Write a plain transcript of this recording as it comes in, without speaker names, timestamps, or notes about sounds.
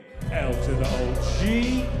to the OG.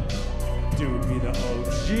 Dude be the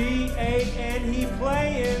OG. And he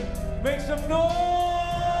playing. Make some noise!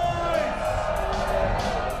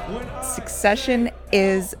 Succession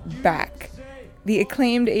is back. The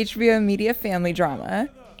acclaimed HBO media family drama,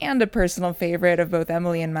 and a personal favorite of both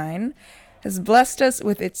Emily and mine, has blessed us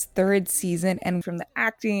with its third season, and from the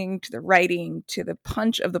acting to the writing to the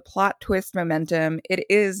punch of the plot twist momentum, it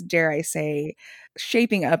is, dare I say,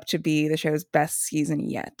 shaping up to be the show's best season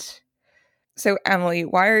yet. So, Emily,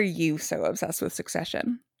 why are you so obsessed with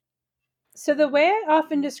Succession? So the way I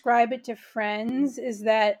often describe it to friends is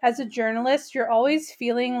that as a journalist, you're always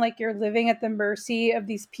feeling like you're living at the mercy of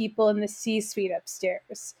these people in the C-suite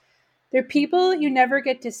upstairs. They're people you never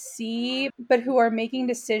get to see, but who are making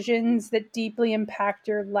decisions that deeply impact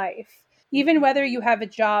your life, even whether you have a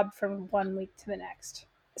job from one week to the next.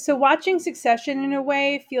 So watching Succession in a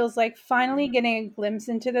way feels like finally getting a glimpse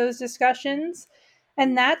into those discussions.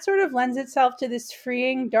 And that sort of lends itself to this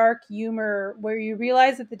freeing, dark humor where you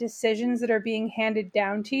realize that the decisions that are being handed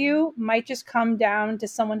down to you might just come down to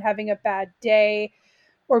someone having a bad day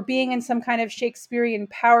or being in some kind of Shakespearean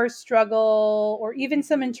power struggle or even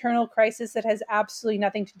some internal crisis that has absolutely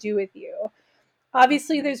nothing to do with you.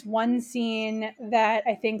 Obviously, there's one scene that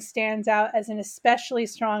I think stands out as an especially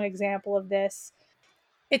strong example of this.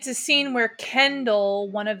 It's a scene where Kendall,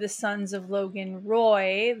 one of the sons of Logan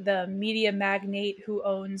Roy, the media magnate who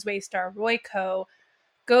owns Waystar Royco,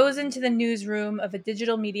 goes into the newsroom of a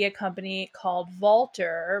digital media company called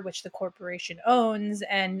Valter, which the corporation owns,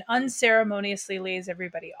 and unceremoniously lays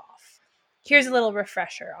everybody off. Here's a little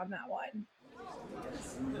refresher on that one.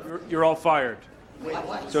 You're all fired.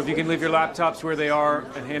 So if you can leave your laptops where they are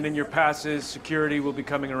and hand in your passes, security will be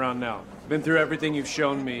coming around now. Been through everything you've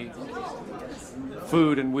shown me.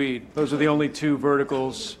 Food and weed. Those are the only two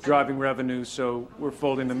verticals driving revenue, so we're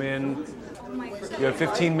folding them in. You have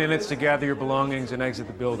 15 minutes to gather your belongings and exit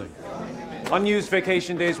the building. Unused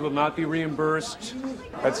vacation days will not be reimbursed.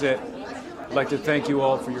 That's it. I'd like to thank you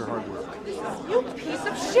all for your hard work. You piece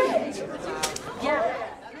of shit! Yeah.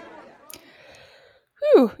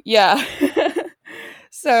 Whew, yeah.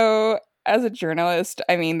 So, as a journalist,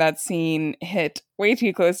 I mean, that scene hit way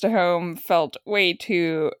too close to home, felt way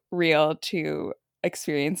too real to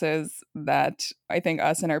experiences that I think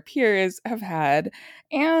us and our peers have had.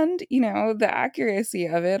 And, the accuracy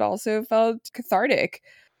of it also felt cathartic.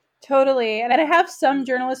 Totally. And I have some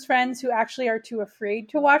journalist friends who actually are too afraid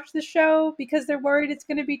to watch the show because they're worried it's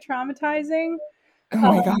going to be traumatizing. Oh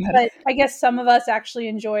my God. But I guess some of us actually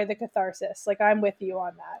enjoy the catharsis. Like, I'm with you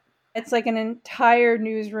on that. It's like an entire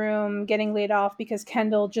newsroom getting laid off because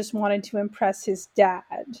Kendall just wanted to impress his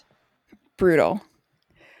dad. Brutal.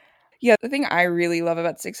 Yeah, the thing I really love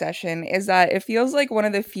about Succession is that it feels like one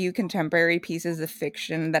of the few contemporary pieces of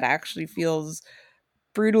fiction that actually feels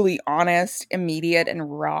brutally honest, immediate,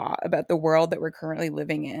 and raw about the world that we're currently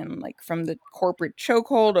living in. Like, from the corporate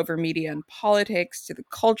chokehold over media and politics to the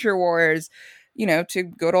culture wars, to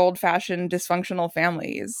good old-fashioned dysfunctional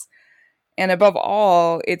families. And above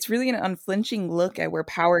all, it's really an unflinching look at where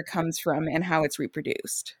power comes from and how it's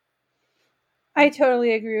reproduced. I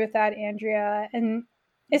totally agree with that, Andrea. And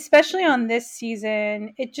especially on this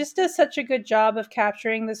season, it just does such a good job of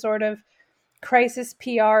capturing the sort of crisis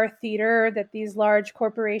PR theater that these large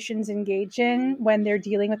corporations engage in when they're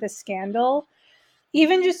dealing with a scandal.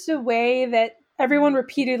 Even just the way that everyone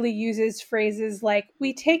repeatedly uses phrases like,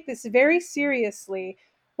 "we take this very seriously,"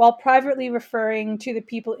 while privately referring to the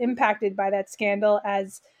people impacted by that scandal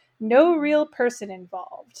as no real person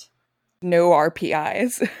involved. No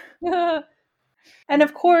RPIs. And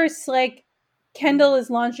of course, like, Kendall is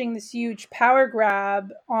launching this huge power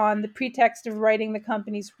grab on the pretext of righting the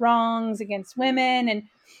company's wrongs against women and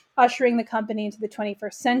ushering the company into the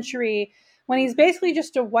 21st century, when he's basically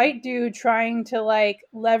just a white dude trying to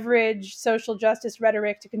leverage social justice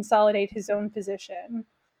rhetoric to consolidate his own position.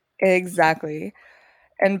 Exactly.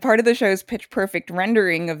 And part of the show's pitch-perfect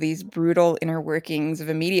rendering of these brutal inner workings of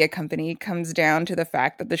a media company comes down to the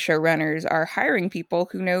fact that the showrunners are hiring people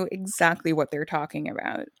who know exactly what they're talking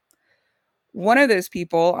about. One of those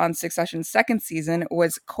people on Succession's second season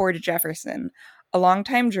was Cord Jefferson, a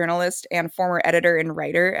longtime journalist and former editor and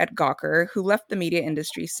writer at Gawker who left the media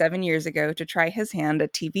industry 7 years ago to try his hand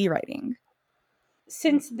at TV writing.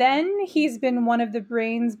 Since then, he's been one of the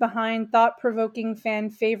brains behind thought-provoking fan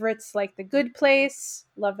favorites like The Good Place,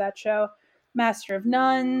 love that show, Master of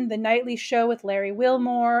None, The Nightly Show with Larry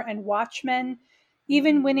Wilmore, and Watchmen,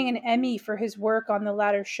 even winning an Emmy for his work on the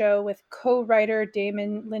latter show with co-writer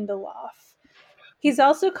Damon Lindelof. He's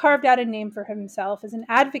also carved out a name for himself as an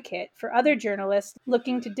advocate for other journalists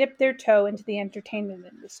looking to dip their toe into the entertainment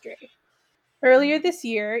industry. Earlier this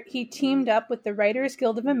year, he teamed up with the Writers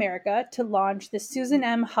Guild of America to launch the Susan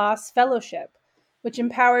M. Haas Fellowship, which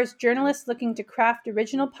empowers journalists looking to craft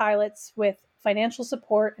original pilots with financial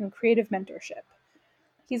support and creative mentorship.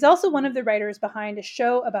 He's also one of the writers behind a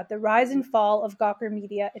show about the rise and fall of Gawker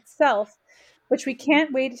Media itself, which we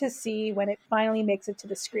can't wait to see when it finally makes it to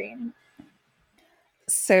the screen.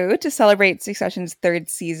 So, to celebrate Succession's third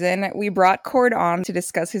season, we brought Cord on to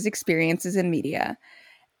discuss his experiences in media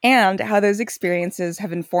and how those experiences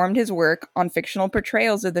have informed his work on fictional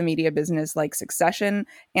portrayals of the media business like Succession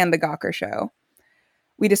and The Gawker Show.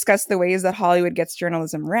 We discussed the ways that Hollywood gets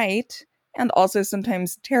journalism right, and also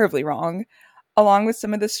sometimes terribly wrong, along with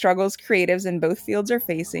some of the struggles creatives in both fields are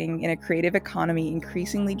facing in a creative economy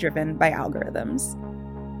increasingly driven by algorithms.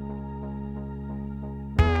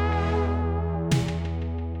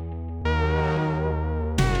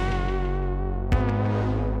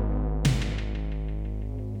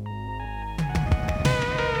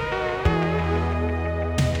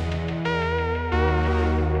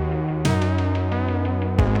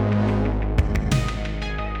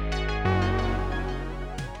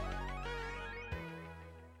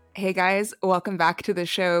 Hey guys, welcome back to the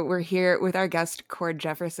show. We're here with our guest, Cord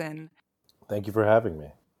Jefferson. Thank you for having me.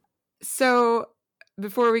 So,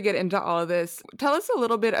 before we get into all of this, tell us a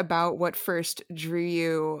little bit about what first drew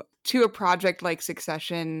you to a project like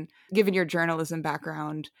Succession, given your journalism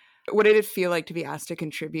background. What did it feel like to be asked to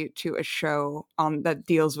contribute to a show that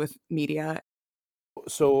deals with media?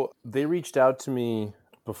 So they reached out to me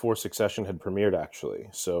before Succession had premiered, actually.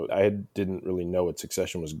 So didn't really know what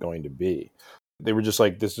Succession was going to be. They were just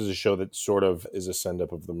like, this is a show that sort of is a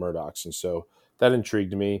send-up of the Murdochs. And so that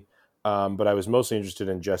intrigued me. But I was mostly interested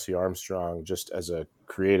in Jesse Armstrong just as a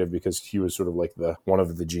creative because he was sort of like one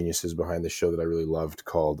of the geniuses behind the show that I really loved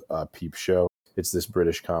called Peep Show. It's this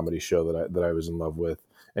British comedy show that I was in love with.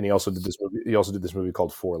 And he also did this movie. He also did this movie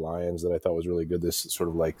called Four Lions that I thought was really good. This sort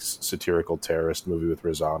of like satirical terrorist movie with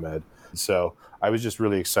Riz Ahmed. So I was just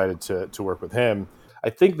really excited to work with him. I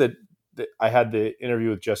think that I had the interview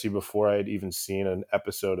with Jesse before I had even seen an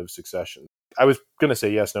episode of Succession. I was going to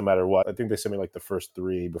say yes no matter what. I think they sent me like the first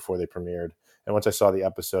 3 before they premiered. And once I saw the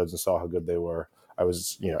episodes and saw how good they were, I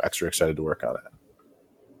was, extra excited to work on it.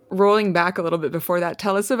 Rolling back a little bit before that,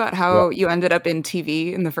 tell us about how you ended up in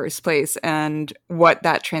TV in the first place and what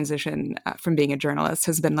that transition from being a journalist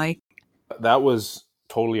has been like. That was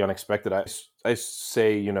totally unexpected. I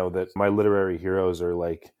say, that my literary heroes are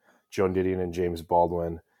like Joan Didion and James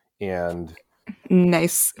Baldwin. And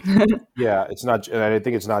nice. Yeah, it's not, and I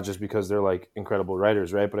think it's not just because they're like incredible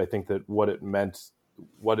writers, right? But I think that what it meant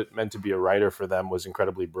to be a writer for them was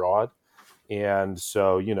incredibly broad. And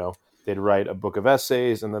so, they'd write a book of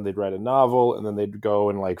essays and then they'd write a novel and then they'd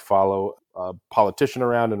go and like follow a politician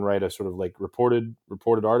around and write a sort of like reported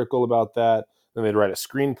article about that. Then they'd write a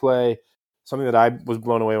screenplay. Something that I was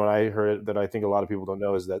blown away when I heard it that I think a lot of people don't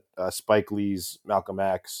know is that Spike Lee's Malcolm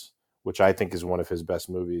X, which I think is one of his best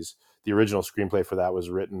movies, the original screenplay for that was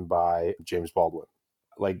written by James Baldwin.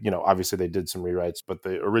 Like, obviously they did some rewrites, but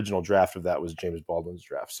the original draft of that was James Baldwin's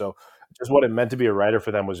draft. So just what it meant to be a writer for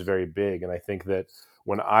them was very big. And I think that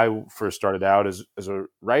when I first started out as a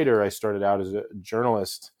writer, I started out as a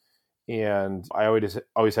journalist, and I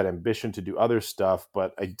always had ambition to do other stuff,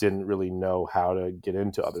 but I didn't really know how to get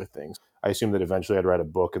into other things. I assumed that eventually I'd write a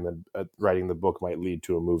book, and then writing the book might lead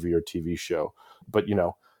to a movie or TV show. But,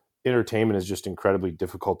 entertainment is just incredibly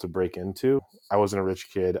difficult to break into. I wasn't a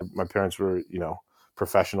rich kid. My parents were,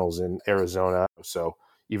 professionals in Arizona. So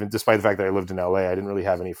even despite the fact that I lived in LA, I didn't really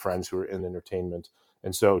have any friends who were in entertainment.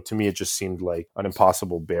 And so to me, it just seemed like an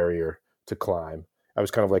impossible barrier to climb. I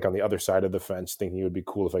was kind of like on the other side of the fence thinking it would be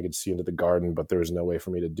cool if I could see into the garden, but there was no way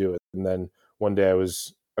for me to do it. And then one day I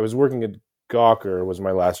was working at Gawker, was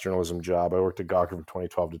my last journalism job. I worked at Gawker from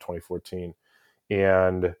 2012 to 2014.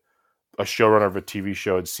 And a showrunner of a TV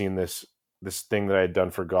show had seen this thing that I had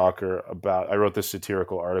done for Gawker I wrote this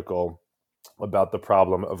satirical article about the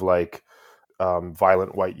problem of like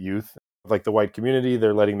violent white youth, like the white community.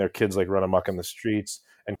 They're letting their kids like run amok in the streets.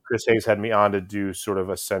 And Chris Hayes had me on to do sort of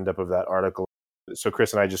a send up of that article. So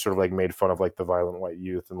Chris and I just sort of like made fun of like the violent white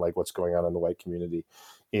youth and like what's going on in the white community.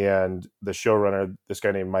 And the showrunner, this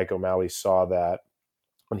guy named Mike O'Malley, saw that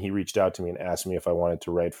when he reached out to me and asked me if I wanted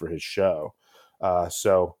to write for his show.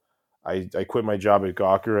 So I quit my job at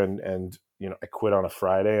Gawker and I quit on a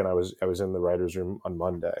Friday and I was in the writer's room on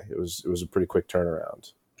Monday. It was a pretty quick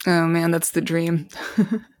turnaround. Oh man, that's the dream.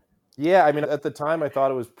 Yeah, I mean, at the time I thought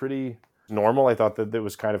it was pretty normal. I thought that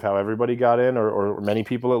was kind of how everybody got in, or many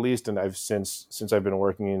people at least. And I've since I've been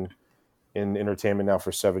working in entertainment now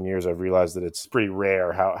for 7 years, I've realized that it's pretty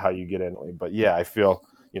rare how you get in. But yeah, I feel,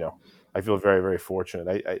 I feel very, very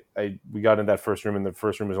fortunate. We got in that first room, and the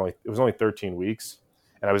first room was only 13 weeks,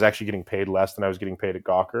 and I was actually getting paid less than I was getting paid at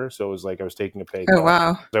Gawker. So it was like I was taking a pay cut. Oh,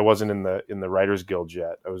 wow. I wasn't in the Writers Guild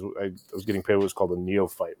yet. I was getting paid what was called a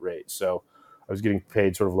neophyte rate. So I was getting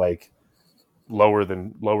paid sort of like lower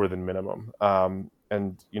than minimum.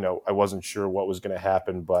 And I wasn't sure what was going to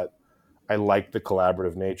happen, but I liked the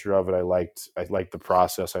collaborative nature of it. I liked the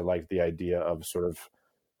process. I liked the idea of sort of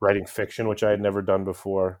writing fiction, which I had never done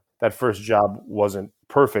before. That first job wasn't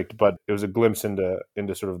perfect, but it was a glimpse into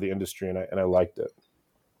sort of the industry, and I liked it.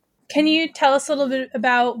 Can you tell us a little bit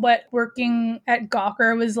about what working at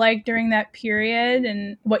Gawker was like during that period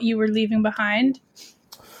and what you were leaving behind?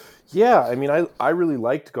 Yeah, I mean, I really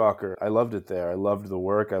liked Gawker. I loved it there. I loved the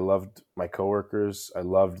work. I loved my coworkers. I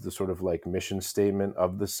loved the sort of like mission statement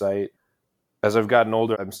of the site. As I've gotten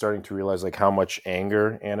older, I'm starting to realize like how much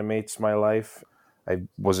anger animates my life. I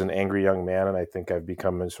was an angry young man, and I think I've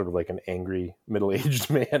become sort of like an angry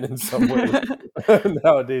middle-aged man in some ways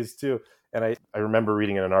nowadays too. And I remember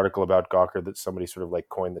reading in an article about Gawker that somebody sort of like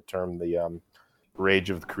coined the term the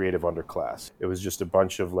rage of the creative underclass. It was just a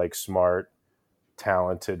bunch of like smart,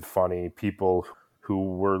 talented, funny people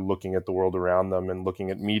who were looking at the world around them and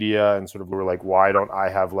looking at media and sort of were like, why don't I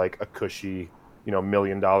have like a cushy, $1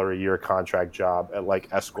 million a year contract job at like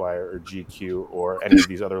Esquire or GQ or any of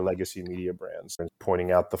these other legacy media brands, and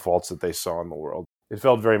pointing out the faults that they saw in the world. It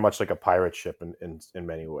felt very much like a pirate ship in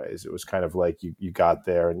many ways. It was kind of like you got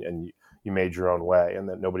there and you made your own way, and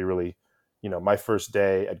that nobody really, my first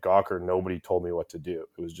day at Gawker, nobody told me what to do.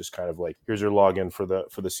 It was just kind of like, here's your login for the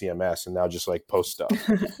CMS, and now just like post stuff.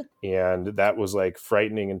 And that was like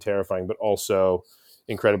frightening and terrifying, but also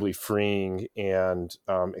incredibly freeing and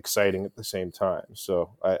exciting at the same time.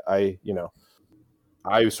 So I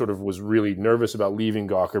sort of was really nervous about leaving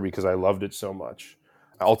Gawker because I loved it so much.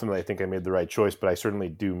 Ultimately, I think I made the right choice, but I certainly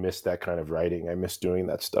do miss that kind of writing. I miss doing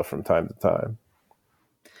that stuff from time to time.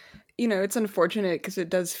 It's unfortunate because it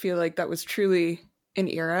does feel like that was truly an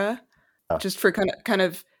era just for kind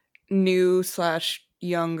of new /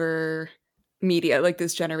 younger media, like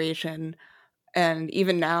this generation. And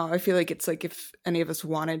even now, I feel like it's like if any of us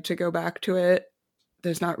wanted to go back to it,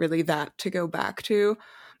 there's not really that to go back to.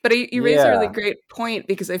 But you raise a really great point,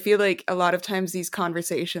 because I feel like a lot of times these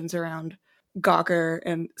conversations around Gawker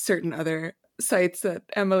and certain other sites that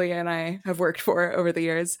Emily and I have worked for over the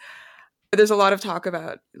years, there's a lot of talk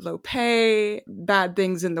about low pay, bad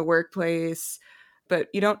things in the workplace, but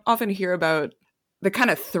you don't often hear about the kind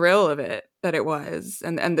of thrill of it that it was,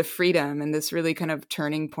 and the freedom, and this really kind of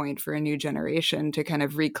turning point for a new generation to kind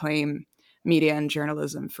of reclaim media and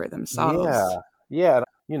journalism for themselves. Yeah.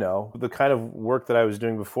 The kind of work that I was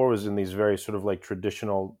doing before was in these very sort of like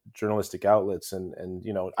traditional journalistic outlets. And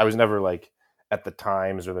I was never like at the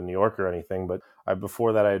Times or the New Yorker or anything, but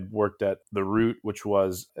before that I had worked at The Root, which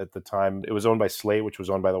was at the time, it was owned by Slate, which was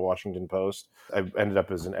owned by the Washington Post. I ended up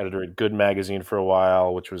as an editor at Good Magazine for a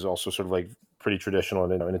while, which was also sort of like pretty traditional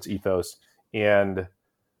in its ethos. And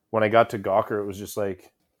when I got to Gawker, it was just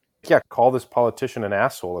like, yeah, call this politician an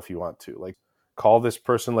asshole if you want to. Like, call this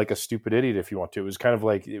person like a stupid idiot if you want to. It was kind of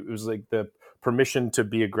like, it was like the permission to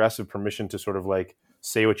be aggressive, permission to sort of like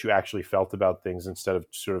say what you actually felt about things instead of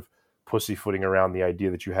sort of pussyfooting around the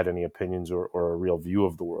idea that you had any opinions or a real view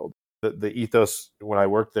of the world. The ethos when I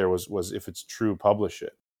worked there was if it's true, publish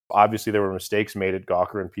it. Obviously, there were mistakes made at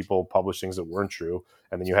Gawker and people published things that weren't true.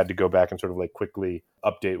 And then you had to go back and sort of like quickly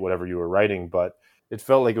update whatever you were writing. But it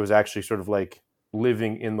felt like it was actually sort of like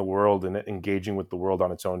living in the world and engaging with the world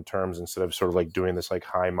on its own terms instead of sort of like doing this like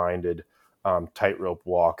high-minded tightrope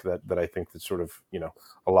walk that I think that sort of,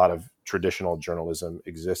 a lot of traditional journalism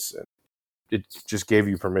exists in. It just gave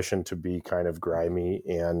you permission to be kind of grimy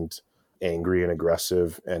and angry and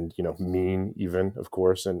aggressive and, mean even, of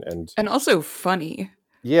course. And also funny.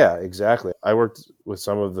 Yeah, exactly. I worked with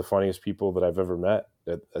some of the funniest people that I've ever met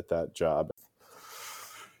at that job.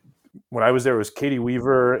 When I was there, it was Katie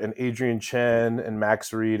Weaver and Adrian Chen and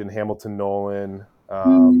Max Reed and Hamilton Nolan,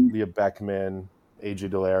 Leah Beckman,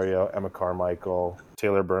 AJ Delario, Emma Carmichael,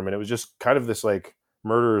 Taylor Berman. It was just kind of this like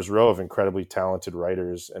murderer's row of incredibly talented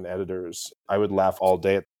writers and editors. I would laugh all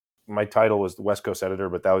day. My title was the West Coast editor,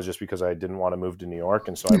 but that was just because I didn't want to move to New York.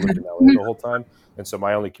 And so I lived in LA the whole time. And so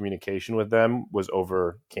my only communication with them was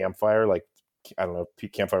over Campfire. Like, I don't know,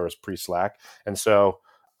 Campfire was pre-Slack. And so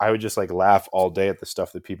I would just like laugh all day at the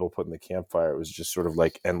stuff that people put in the Campfire. It was just sort of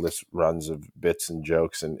like endless runs of bits and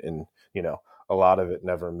jokes. And a lot of it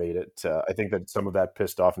never made it. I think that some of that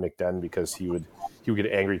pissed off Nick Den because he would get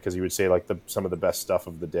angry because he would say like some of the best stuff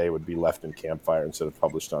of the day would be left in Campfire instead of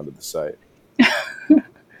published onto the site.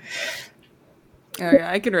 Oh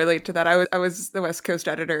yeah, I can relate to that. I was the West Coast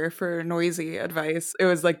editor for Noisy Advice. It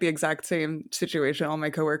was like the exact same situation. All my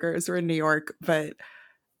coworkers were in New York, but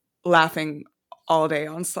laughing all day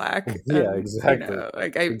on Slack. Yeah, And exactly.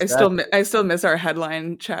 like Exactly. I still miss our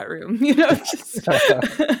headline chat room. Just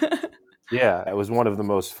Yeah, it was one of the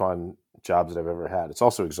most fun jobs that I've ever had. It's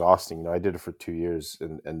also exhausting. I did it for 2 years,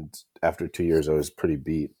 and after 2 years, I was pretty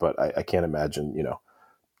beat. But I can't imagine,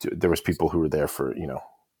 there was people who were there for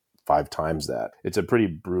 5 times that. It's a pretty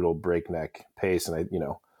brutal breakneck pace, and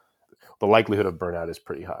the likelihood of burnout is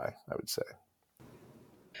pretty high, I would say.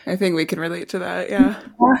 I think we can relate to that. Yeah.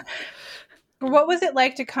 What was it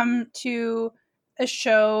like to come to a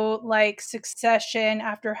show like Succession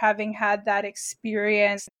after having had that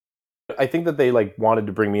experience? I think that they wanted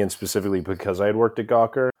to bring me in specifically because I had worked at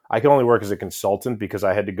Gawker. I could only work as a consultant because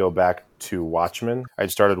I had to go back to Watchmen.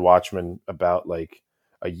 I'd started Watchmen about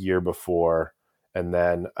a year before, and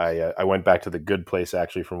then I went back to the Good Place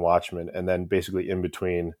actually from Watchmen, and then basically in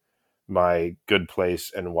between my Good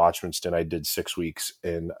Place and Watchmen stint, I did 6 weeks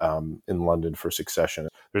in London for Succession.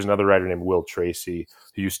 There's another writer named Will Tracy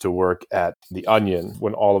who used to work at The Onion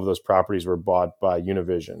when all of those properties were bought by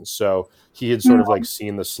Univision. So he had sort of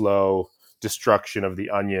seen the slow destruction of The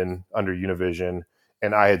Onion under Univision,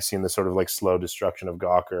 and I had seen the sort of slow destruction of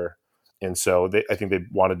Gawker. And so I think they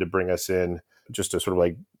wanted to bring us in just to sort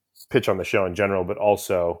of pitch on the show in general, but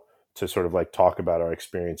also to sort of talk about our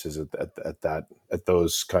experiences at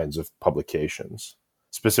those kinds of publications,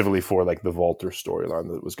 specifically for the Volter storyline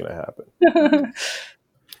that was going to happen.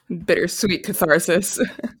 Bittersweet catharsis.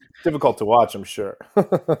 Difficult to watch, I'm sure.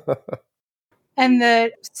 And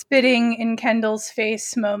the spitting in Kendall's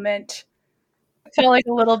face moment felt like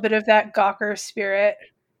a little bit of that Gawker spirit.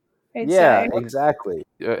 I'd say. Exactly.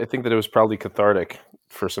 I think that it was probably cathartic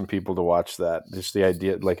for some people to watch that. Just the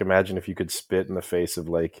idea, imagine if you could spit in the face of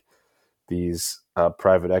these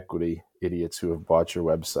private equity idiots who have bought your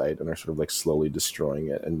website and are sort of slowly destroying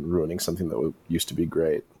it and ruining something that used to be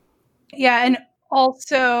great. Yeah, and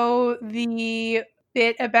also the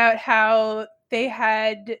bit about how they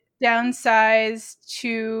had downsized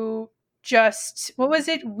to just, what was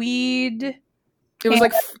it, weed? It was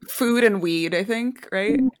like food and weed, I think,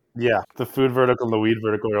 right? Yeah, the food vertical and the weed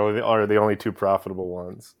vertical are the only two profitable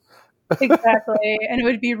ones. Exactly, and it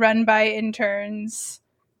would be run by interns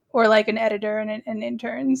or an editor and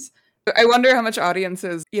interns. I wonder how much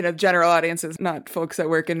audiences, general audiences, not folks that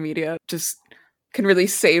work in media, just can really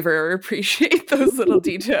savor or appreciate those little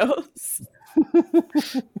details.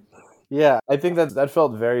 Yeah, I think that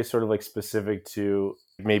felt very sort of specific to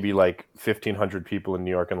maybe 1,500 people in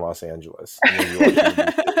New York and Los Angeles.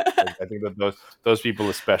 I think that those people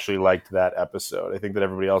especially liked that episode. I think that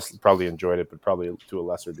everybody else probably enjoyed it, but probably to a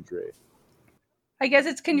lesser degree. I guess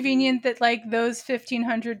it's convenient that those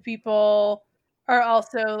 1,500 people are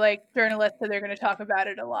also journalists, so they're going to talk about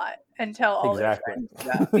it a lot and tell all their friends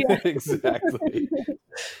about. Yeah. Exactly.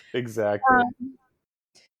 Exactly.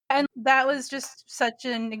 And that was just such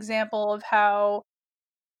an example of how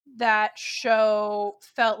that show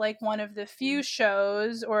felt like one of the few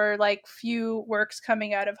shows or few works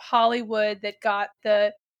coming out of Hollywood that got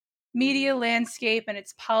the media landscape and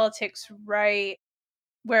its politics right.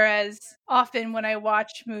 Whereas often when I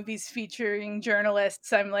watch movies featuring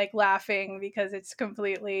journalists, I'm laughing because it's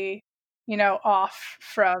completely, off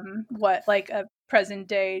from what a present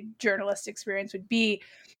day journalist experience would be.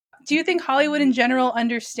 Do you think Hollywood in general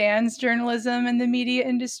understands journalism and the media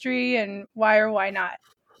industry, and why or why not?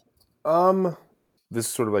 This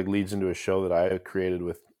sort of leads into a show that I created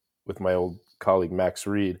with my old colleague Max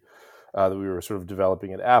Reed that we were sort of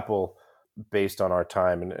developing at Apple based on our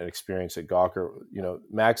time and experience at Gawker.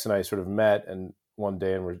 Max and I sort of met and one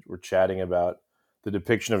day and we're chatting about the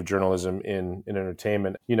depiction of journalism in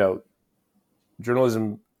entertainment.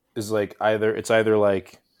 Journalism is either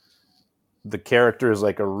the character is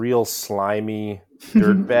a real slimy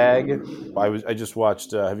dirtbag. I just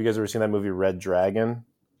watched. Have you guys ever seen that movie Red Dragon?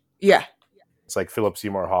 Yeah. It's Philip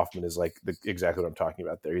Seymour Hoffman is exactly what I'm talking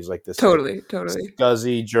about there. He's this totally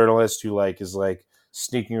scuzzy journalist who is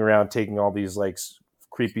sneaking around taking all these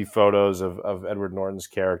creepy photos of Edward Norton's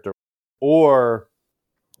character, or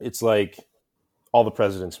it's All the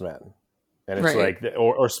President's Men. And it's right.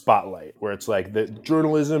 or Spotlight, where it's that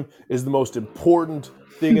journalism is the most important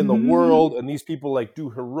thing in the world, and these people do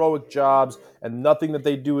heroic jobs, and nothing that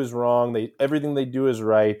they do is wrong. Everything they do is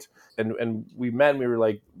right. And we met, and we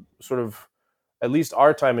were sort of, at least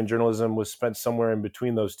our time in journalism was spent somewhere in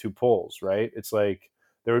between those two poles, right? It's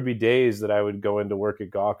there would be days that I would go into work at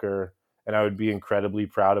Gawker, and I would be incredibly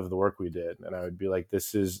proud of the work we did, and I would be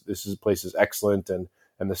this place is excellent, and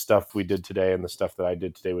the stuff we did today and the stuff that I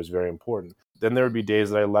did today was very important. then there would be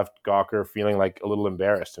days that I left Gawker feeling like a little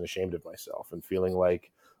embarrassed and ashamed of myself, and feeling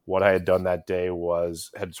like what I had done that day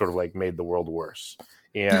had sort of like made the world worse.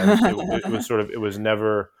 And it was sort of, it was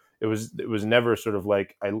never sort of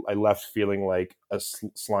like I left feeling like a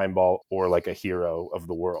slime ball or like a hero of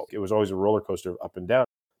the world. It was always a roller coaster of up and down.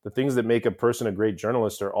 The things that make a person a great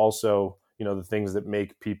journalist are also, the things that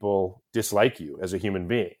make people dislike you as a human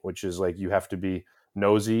being, which is like, you have to be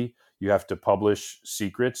nosy, you have to publish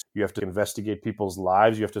secrets, you have to investigate people's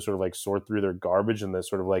lives, you have to sort of like sort through their garbage and the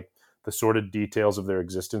sort of like the sordid details of their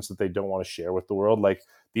existence that they don't want to share with the world. Like,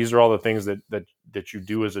 these are all the things that you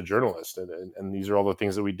do as a journalist, and these are all the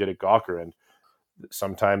things that we did at Gawker. And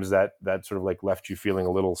sometimes that sort of like left you feeling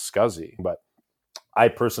a little scuzzy. But I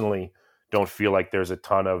personally don't feel like there's a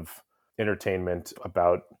ton of entertainment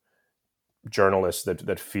about journalists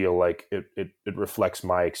that feel like it reflects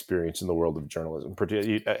my experience in the world of journalism.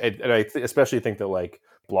 And I especially think that like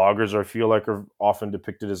bloggers are often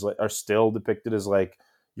depicted as like, are still depicted as like,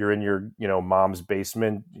 you're in your, mom's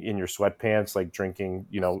basement in your sweatpants, like drinking,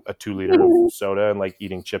 a 2-liter of soda and like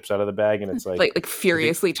eating chips out of the bag. And it's like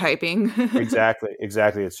furiously typing. Exactly.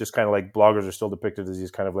 It's just kind of like bloggers are still depicted as these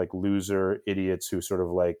kind of like loser idiots who sort of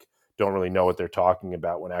like don't really know what they're talking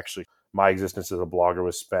about, when actually my existence as a blogger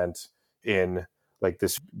was spent in like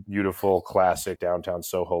this beautiful classic downtown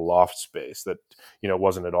Soho loft space that,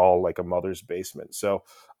 wasn't at all like a mother's basement. So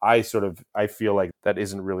I feel like that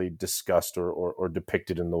isn't really discussed or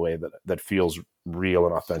depicted in the way that feels real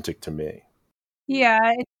and authentic to me.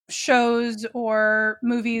 Yeah, shows or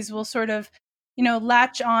movies will sort of,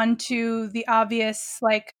 latch on to the obvious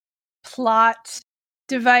like plot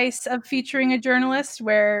device of featuring a journalist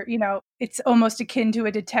where, it's almost akin to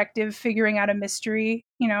a detective figuring out a mystery,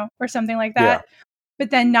 or something like that. Yeah. But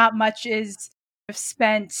then not much is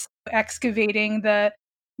spent excavating the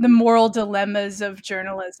moral dilemmas of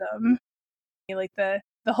journalism. Like the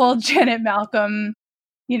whole Janet Malcolm,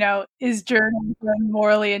 is journalism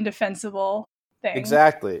morally indefensible thing.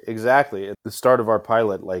 Exactly. At the start of our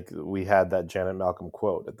pilot, like we had that Janet Malcolm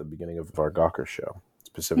quote at the beginning of our Gawker show,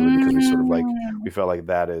 specifically because we sort of like, we felt like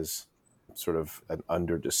that is sort of an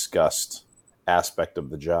under-discussed aspect of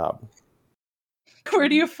the job. Where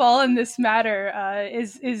do you fall in this matter?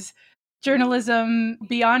 Is journalism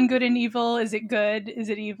beyond good and evil? Is it good? Is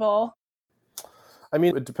it evil? I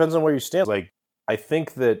mean, it depends on where you stand. Like, I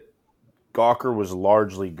think that Gawker was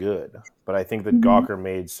largely good, but I think that Gawker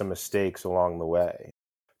made some mistakes along the way.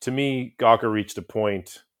 To me, Gawker reached a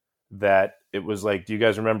point that it was like, do you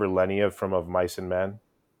guys remember Lenia from Of Mice and Men?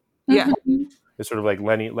 Yeah. It's sort of like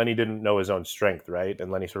Lenny didn't know his own strength, right?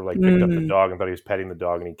 And Lenny sort of like picked up the dog and thought he was petting the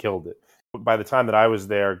dog and he killed it. By the time that I was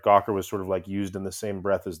there, Gawker was sort of like used in the same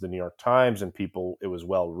breath as the New York Times, and it was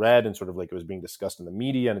well read and sort of like it was being discussed in the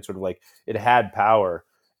media, and it's sort of like it had power,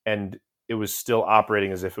 and it was still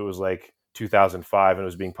operating as if it was like 2005 and it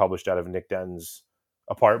was being published out of Nick Denton's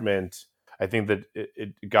apartment. I think that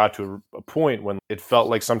it got to a point when it felt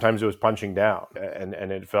like sometimes it was punching down, and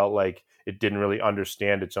it felt like it didn't really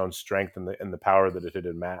understand its own strength and the power that it had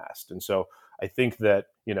amassed. And so I think that,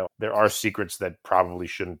 there are secrets that probably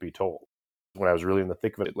shouldn't be told. When I was really in the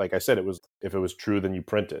thick of it, like I said, if it was true, then you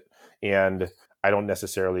print it. And I don't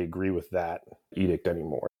necessarily agree with that edict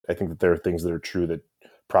anymore. I think that there are things that are true that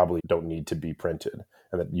probably don't need to be printed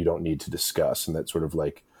and that you don't need to discuss, and that sort of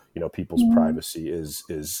like, people's privacy is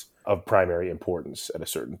of primary importance at a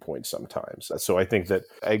certain point sometimes. So I think that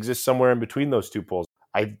I exist somewhere in between those two poles.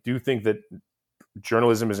 I do think that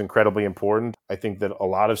journalism is incredibly important. I think that a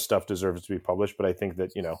lot of stuff deserves to be published, but I think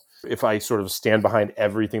that, if I sort of stand behind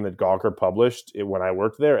everything that Gawker published when I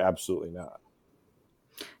worked there, absolutely not.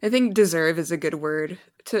 I think deserve is a good word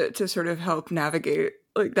to sort of help navigate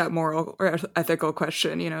like that moral or ethical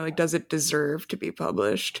question, like, does it deserve to be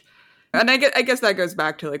published? And I guess that goes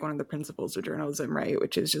back to like one of the principles of journalism, right?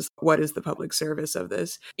 Which is just, what is the public service of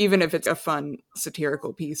this? Even if it's a fun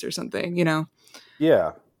satirical piece or something,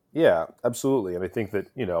 Yeah, absolutely. And I think that,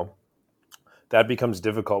 that becomes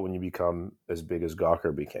difficult when you become as big as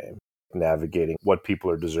Gawker became. Navigating what people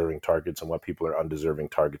are deserving targets and what people are undeserving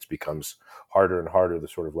targets becomes harder and harder the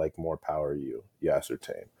sort of like more power you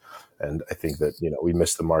ascertain. And I think that, we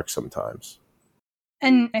miss the mark sometimes.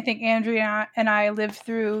 And I think Andrea and I lived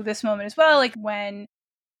through this moment as well, like when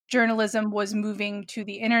journalism was moving to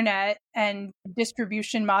the internet and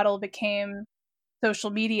distribution model became social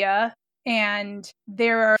media. And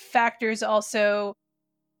there are factors also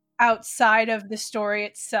outside of the story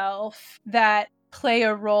itself that play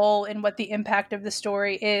a role in what the impact of the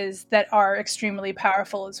story is that are extremely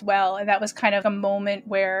powerful as well. And that was kind of a moment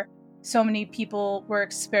where so many people were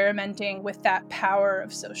experimenting with that power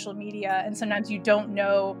of social media. And sometimes you don't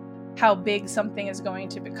know how big something is going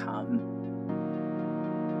to become.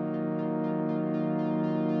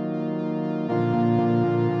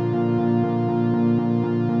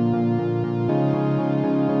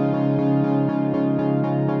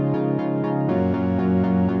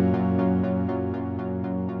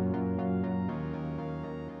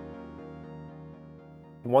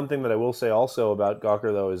 One thing that I will say also about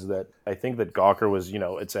Gawker, though, is that I think that Gawker was,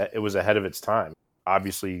 it was ahead of its time.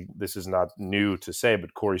 Obviously, this is not new to say,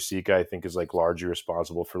 but Corey Sika, I think, is like largely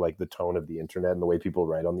responsible for like the tone of the internet and the way people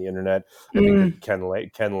write on the internet. I think that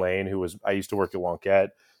Ken Lane, I used to work at Wonkette,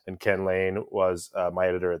 and Ken Lane was my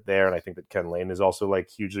editor at there, and I think that Ken Lane is also like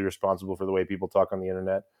hugely responsible for the way people talk on the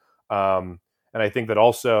internet. And I think that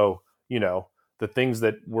also, the things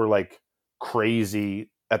that were like crazy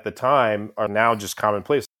at the time are now just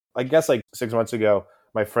commonplace. I guess like 6 months ago,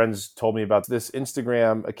 my friends told me about this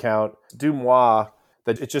Instagram account, Dumois,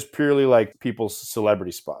 that it's just purely like people's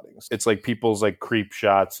celebrity spottings. It's like people's like creep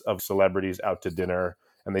shots of celebrities out to dinner,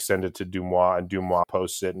 and they send it to Dumois, and Dumois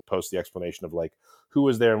posts it and posts the explanation of like who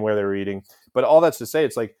was there and where they were eating. But all that's to say,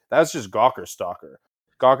 it's like, that's just Gawker Stalker.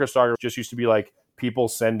 Gawker Stalker just used to be like people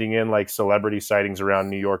sending in like celebrity sightings around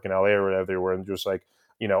New York and LA or whatever they were, and just like,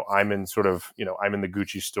 I'm in the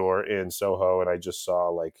Gucci store in Soho, and I just saw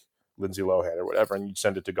like Lindsay Lohan or whatever, and you'd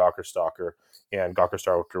send it to Gawker Stalker, and Gawker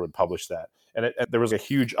Stalker would publish that. And there was a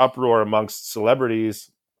huge uproar amongst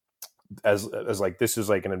celebrities as like, this is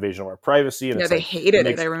like an invasion of our privacy. And yeah, it's they like, hated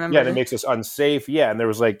it. I remember. Yeah, and it makes us unsafe. Yeah, and there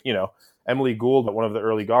was like, Emily Gould, one of the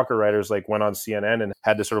early Gawker writers, like went on CNN and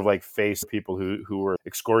had to sort of like face people who were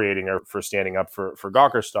excoriating her for standing up for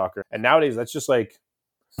Gawker Stalker. And nowadays, that's just like,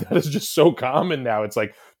 that is just so common now. It's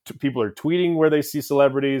like people are tweeting where they see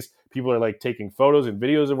celebrities. People are like taking photos and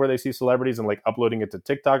videos of where they see celebrities and like uploading it to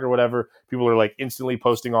TikTok or whatever. People are like instantly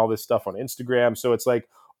posting all this stuff on Instagram. So it's like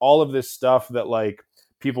all of this stuff that like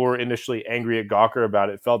people were initially angry at Gawker about.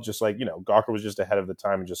 It felt just like, Gawker was just ahead of the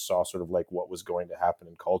time and just saw sort of like what was going to happen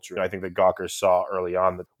in culture. And I think that Gawker saw early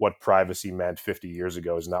on that what privacy meant 50 years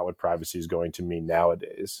ago is not what privacy is going to mean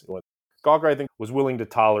nowadays. Gawker, I think, was willing to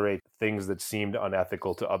tolerate things that seemed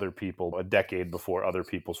unethical to other people a decade before other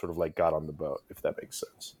people sort of like got on the boat, if that makes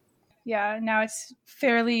sense. Yeah, now it's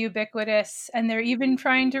fairly ubiquitous, and they're even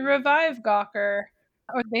trying to revive Gawker,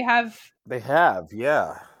 or they have. They have,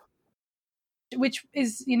 yeah. Which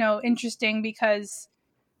is, interesting because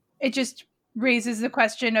it just raises the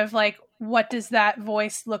question of like, what does that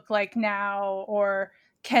voice look like now, or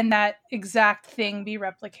can that exact thing be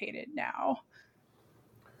replicated now?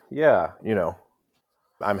 Yeah,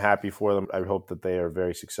 I'm happy for them. I hope that they are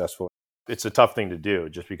very successful. It's a tough thing to do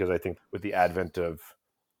just because I think with the advent of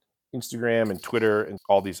Instagram and Twitter and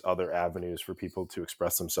all these other avenues for people to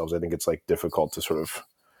express themselves, I think it's like difficult to sort of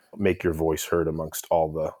make your voice heard amongst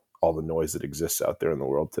all the noise that exists out there in the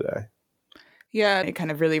world today. Yeah, it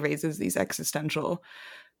kind of really raises these existential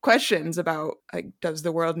questions about like, does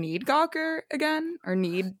the world need Gawker again, or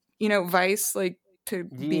need, Vice like to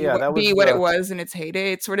be what it was in its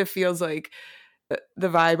heyday? It sort of feels like the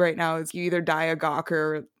vibe right now is you either die a Gawker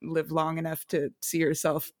or live long enough to see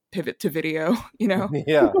yourself pivot to video,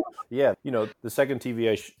 Yeah. The second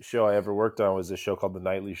TV show I ever worked on was a show called The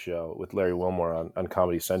Nightly Show with Larry Wilmore on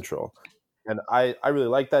Comedy Central. And I really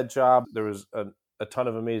liked that job. There was a ton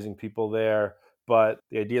of amazing people there, but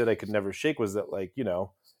the idea that I could never shake was that like,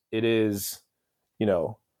 it is,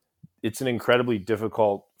 it's an incredibly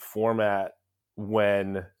difficult format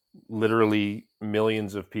when literally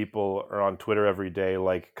millions of people are on Twitter every day,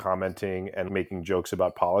 like commenting and making jokes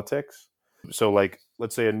about politics. So like,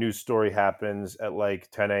 let's say a news story happens at like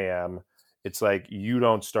 10 a.m. It's like, you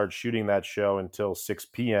don't start shooting that show until 6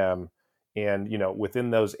 p.m. And, within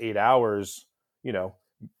those 8 hours,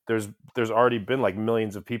 there's already been like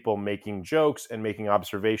millions of people making jokes and making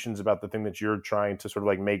observations about the thing that you're trying to sort of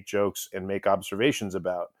like make jokes and make observations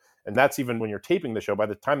about. And that's even when you're taping the show. By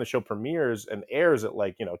the time the show premieres and airs at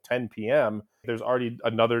like, 10 p.m., there's already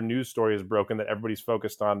another news story is broken that everybody's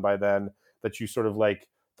focused on by then, that you sort of like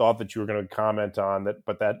thought that you were going to comment on that,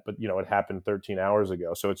 but it happened 13 hours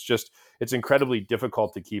ago. So it's incredibly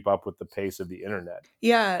difficult to keep up with the pace of the internet.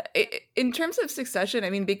 Yeah. In terms of Succession,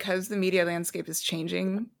 I mean, because the media landscape is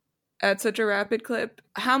changing at such a rapid clip,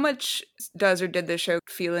 how much does or did the show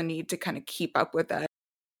feel a need to kind of keep up with that?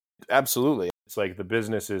 Absolutely. It's like the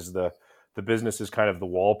business is kind of the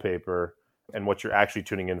wallpaper, and what you're actually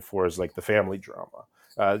tuning in for is like the family drama.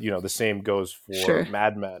 The same goes for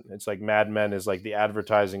Mad Men. It's like Mad Men is like the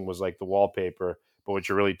advertising was like the wallpaper, but what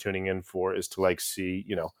you're really tuning in for is to like see,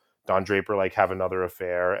 Don Draper like have another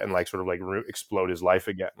affair and like sort of like explode his life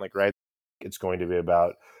again. Like, right. It's going to be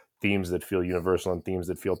about themes that feel universal and themes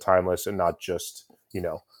that feel timeless, and not just,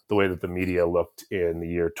 the way that the media looked in the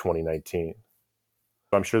year 2019.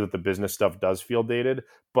 I'm sure that the business stuff does feel dated,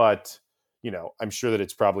 but I'm sure that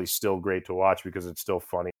it's probably still great to watch because it's still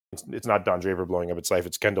funny. It's not Don Draper blowing up its life;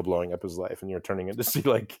 it's Kendall blowing up his life, and you're turning it to see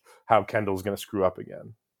like how Kendall's going to screw up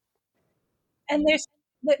again. And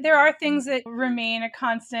there are things that remain a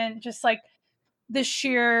constant, just like the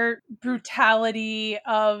sheer brutality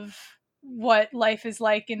of what life is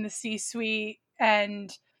like in the C-suite,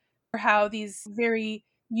 and how these very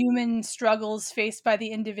human struggles faced by the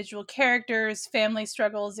individual characters, family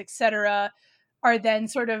struggles, etc., are then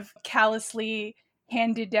sort of callously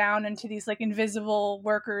handed down into these like invisible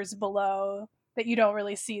workers below that you don't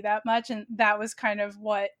really see that much. And that was kind of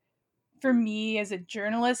what, for me as a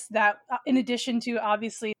journalist, that in addition to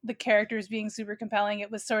obviously the characters being super compelling, it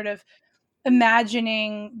was sort of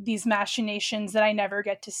imagining these machinations that I never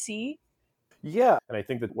get to see. Yeah. And I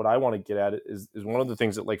think that what I want to get at is one of the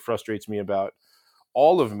things that like frustrates me about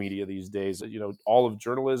all of media these days, all of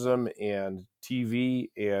journalism and TV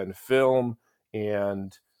and film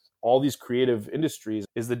and all these creative industries,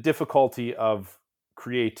 is the difficulty of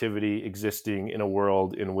creativity existing in a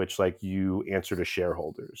world in which like you answer to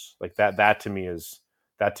shareholders. Like that to me is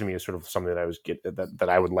sort of something that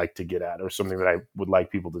I would like to get at, or something that I would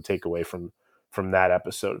like people to take away from that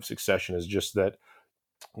episode of Succession, is just that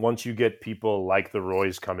once you get people like the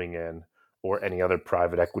Roys coming in or any other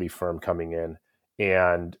private equity firm coming in,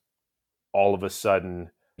 and all of a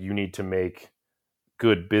sudden you need to make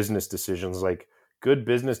good business decisions, like good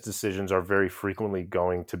business decisions are very frequently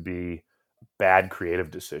going to be bad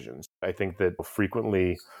creative decisions. I think that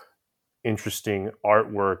frequently interesting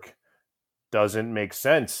artwork doesn't make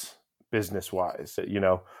sense business wise.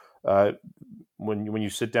 When you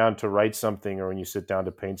sit down to write something, or when you sit down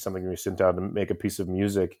to paint something, or you sit down to make a piece of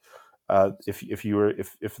music,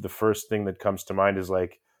 if the first thing that comes to mind is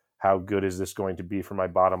like, how good is this going to be for my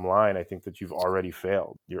bottom line, I think that you've already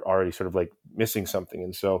failed. You're already sort of like missing something.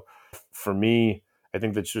 And so for me, I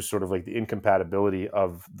think that's just sort of like the incompatibility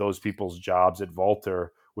of those people's jobs at Volter,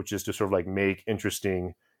 which is to sort of like make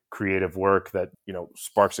interesting creative work that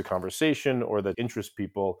sparks a conversation or that interests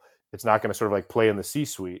people. It's not going to sort of like play in the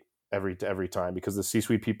C-suite every time, because the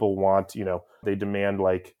C-suite people want, they demand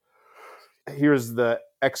like, here's the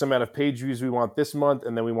X amount of page views we want this month,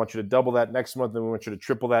 and then we want you to double that next month, and we want you to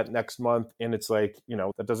triple that next month. And it's like,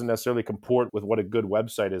 that doesn't necessarily comport with what a good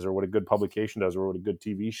website is, or what a good publication does, or what a good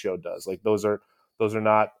TV show does. Like those are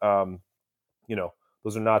not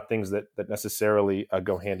those are not things that necessarily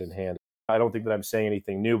go hand in hand. I don't think that I'm saying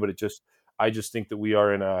anything new, but I just think that we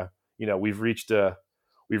are in a, we've reached a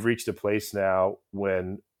place now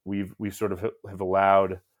when we've sort of have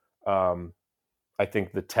allowed, I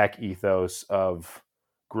think, the tech ethos of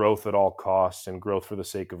growth at all costs and growth for the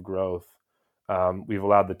sake of growth. We've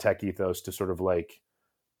allowed the tech ethos to sort of like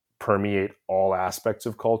permeate all aspects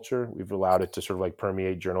of culture. We've allowed it to sort of like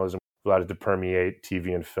permeate journalism. We've allowed it to permeate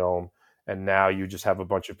TV and film. And now you just have a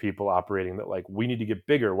bunch of people operating that like, we need to get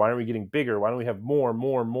bigger. Why aren't we getting bigger? Why don't we have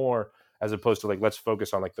more, as opposed to like, let's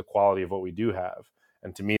focus on like the quality of what we do have.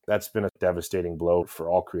 And to me, that's been a devastating blow for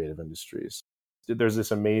all creative industries. There's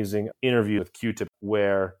this amazing interview with Q-Tip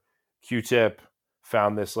where Q-Tip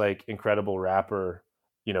found this like incredible rapper,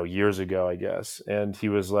 years ago, I guess. And he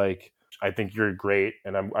was like, I think you're great,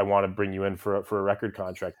 and I want to bring you in for a record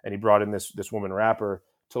contract. And he brought in this woman rapper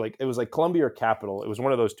to like, it was like Columbia or Capitol. It was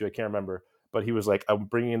one of those two. I can't remember. But he was like, I'm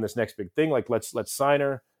bringing in this next big thing. Like, let's sign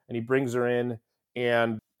her. And he brings her in,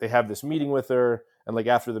 and they have this meeting with her. And like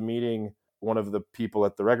after the meeting, one of the people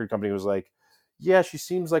at the record company was like, yeah, she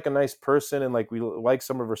seems like a nice person, and like we like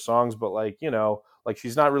some of her songs, but like, like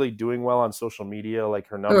she's not really doing well on social media. Like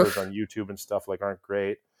her numbers on YouTube and stuff like aren't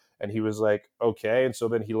great. And he was like, okay. And so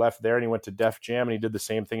then he left there and he went to Def Jam, and he did the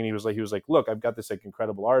same thing. And he was like, look, I've got this like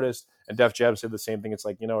incredible artist. And Def Jam said the same thing. It's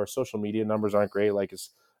like, our social media numbers aren't great. Like,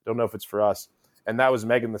 don't know if it's for us. And that was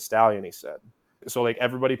Megan Thee Stallion, he said. So like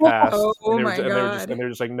everybody passed, and they were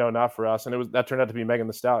just like, no, not for us. And that turned out to be Megan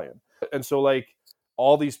Thee Stallion. And so like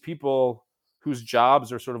all these people whose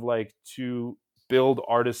jobs are sort of like to build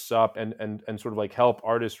artists up and sort of like help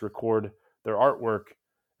artists record their artwork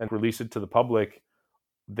and release it to the public,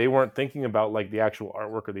 they weren't thinking about like the actual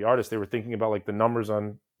artwork or the artist. They were thinking about like the numbers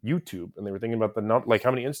on YouTube, and they were thinking about like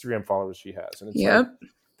how many Instagram followers she has. And it's like,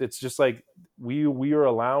 it's just like we are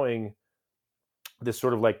allowing this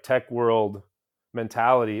sort of like tech world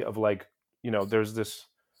mentality of like, there's this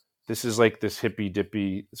is like this hippy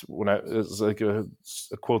dippy, it's like a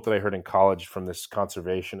quote that I heard in college from this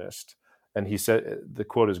conservationist. And he said, the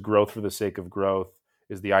quote is, growth for the sake of growth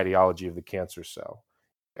is the ideology of the cancer cell.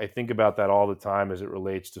 I think about that all the time as it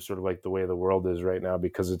relates to sort of like the way the world is right now,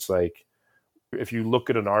 because it's like If you look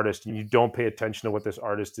at an artist and you don't pay attention to what this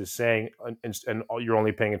artist is saying, and you're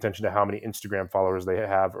only paying attention to how many Instagram followers they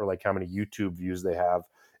have or like how many YouTube views they have,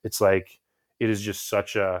 it's like it is just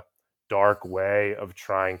such a dark way of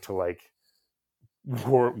trying to like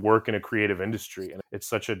work in a creative industry, and it's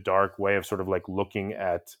such a dark way of sort of like looking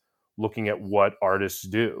at what artists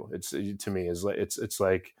do. It's, to me, is like it's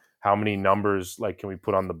like how many numbers like can we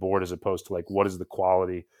put on the board, as opposed to like what is the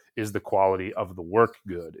quality. Is the quality of the work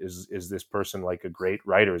good? Is this person like a great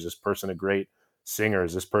writer? Is this person a great singer?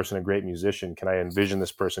 Is this person a great musician? Can I envision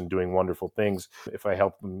this person doing wonderful things if I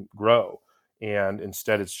help them grow? And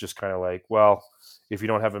instead it's just kind of like, well, if you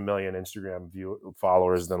don't have 1 million Instagram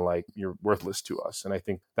followers, then like you're worthless to us. And I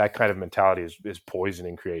think that kind of mentality is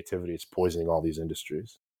poisoning creativity. It's poisoning all these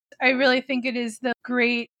industries. I really think it is the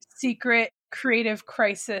great secret creative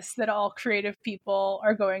crisis that all creative people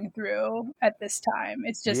are going through at this time.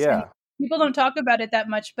 It's just, people don't talk about it that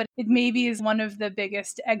much, but it maybe is one of the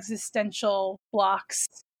biggest existential blocks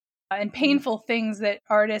and painful things that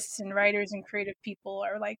artists and writers and creative people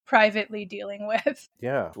are like privately dealing with.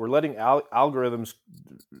 Yeah, we're letting algorithms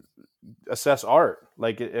assess art,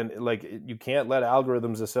 you can't let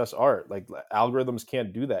algorithms assess art. Like algorithms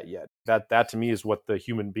can't do that yet. That to me is what the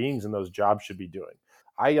human beings in those jobs should be doing.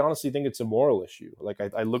 I honestly think it's a moral issue. Like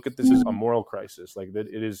I look at this as a moral crisis. Like that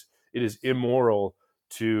it is immoral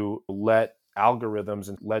to let algorithms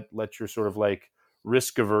and let your sort of like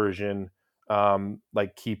risk aversion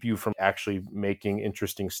like keep you from actually making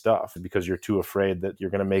interesting stuff because you're too afraid that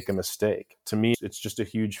you're going to make a mistake. To me, it's just a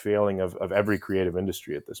huge failing of every creative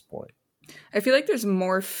industry at this point. I feel like there's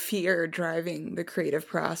more fear driving the creative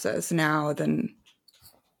process now than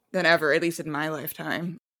ever, at least in my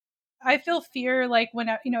lifetime. I feel fear like when,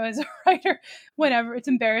 as a writer, whenever, it's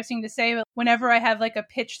embarrassing to say, but whenever I have like a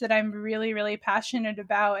pitch that I'm really, really passionate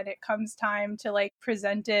about and it comes time to like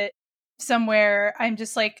present it somewhere, I'm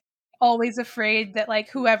just like always afraid that like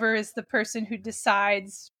whoever is the person who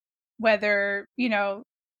decides whether,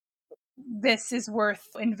 this is worth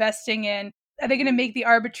investing in, are they going to make the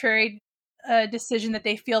arbitrary decision that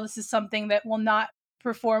they feel this is something that will not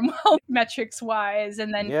perform well metrics wise,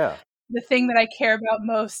 and then the thing that I care about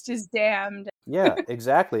most is damned. Yeah,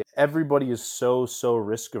 exactly. Everybody is so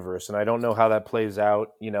risk averse, and I don't know how that plays out.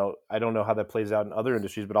 I don't know how that plays out in other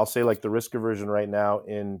industries, but I'll say like the risk aversion right now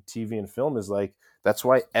in TV and film is like, that's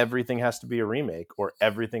why everything has to be a remake or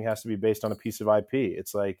everything has to be based on a piece of IP.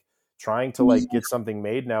 It's like trying to like get something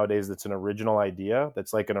made nowadays that's an original idea,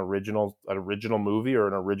 that's like an original movie or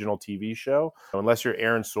an original TV show. Unless you're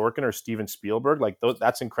Aaron Sorkin or Steven Spielberg, like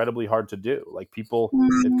that's incredibly hard to do. Like people,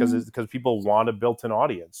 because people want a built-in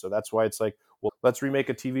audience. So that's why it's like, well, let's remake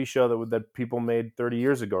a TV show that people made 30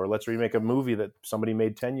 years ago, or let's remake a movie that somebody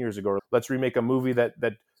made 10 years ago, or let's remake a movie that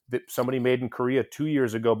somebody made in Korea 2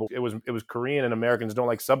 years ago, but it was Korean and Americans don't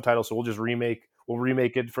like subtitles, so we'll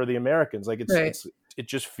remake it for the Americans. Like it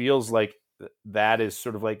just feels like that is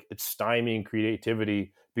sort of like it's stymieing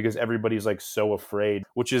creativity because everybody's like so afraid,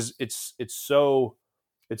 which is it's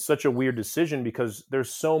such a weird decision because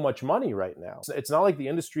there's so much money right now. It's not like the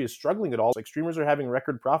industry is struggling at all. Like streamers are having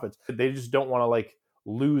record profits. They just don't want to like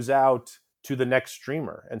lose out to the next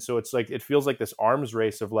streamer. And so it's like, it feels like this arms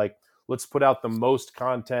race of like, let's put out the most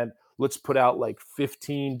content. Let's put out like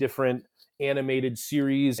 15 different animated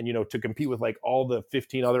series and, to compete with like all the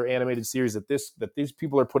 15 other animated series that these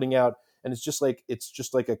people are putting out. And it's just like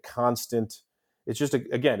a constant, it's just,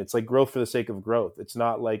 again, it's like growth for the sake of growth. It's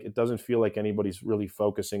not like, it doesn't feel like anybody's really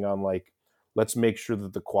focusing on like, let's make sure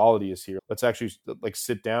that the quality is here. Let's actually like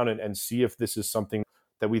sit down and see if this is something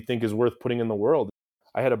that we think is worth putting in the world.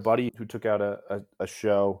 I had a buddy who took out a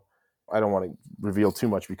show. I don't want to reveal too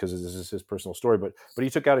much because this is his personal story, but he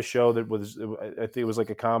took out a show that was, I think it was like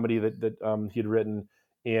a comedy that he had written,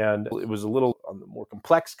 and it was a little on the more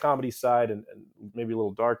complex comedy side and maybe a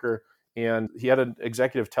little darker. And he had an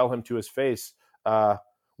executive tell him to his face,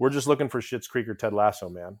 we're just looking for Schitt's Creek or Ted Lasso,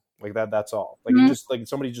 man. Like that's all. Like he just, like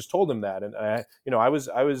somebody just told him that. And I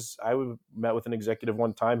met with an executive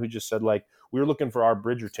one time who just said like, we were looking for our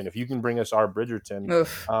Bridgerton. If you can bring us our Bridgerton,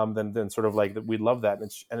 then sort of like we'd love that.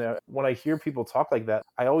 And when I hear people talk like that,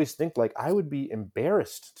 I always think like I would be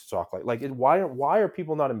embarrassed to talk like why are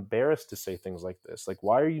people not embarrassed to say things like this? Like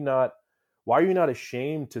why are you not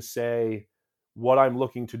ashamed to say what I'm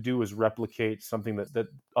looking to do is replicate something that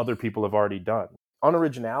other people have already done?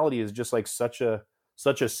 Unoriginality is just like such a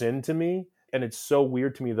sin to me, and it's so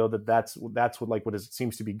weird to me though that's what it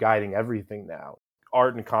seems to be guiding everything now.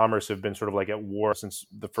 Art and commerce have been sort of like at war since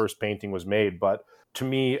the first painting was made, but to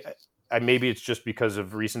me, maybe it's just because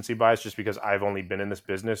of recency bias, just because I've only been in this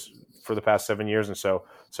business for the past 7 years, and so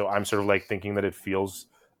I'm sort of like thinking that it feels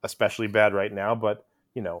especially bad right now, but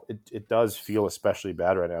it does feel especially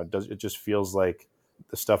bad right now. It just feels like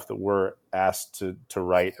the stuff that we're asked to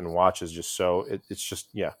write and watch is just so it's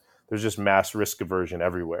just there's just mass risk aversion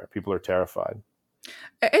everywhere. People are terrified.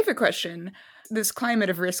 I have a question. This climate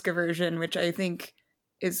of risk aversion, which I think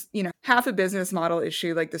is, half a business model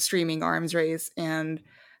issue like the streaming arms race and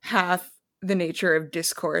half the nature of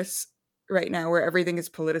discourse right now where everything is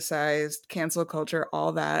politicized, cancel culture,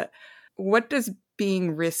 all that. What does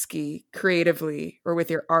being risky creatively or with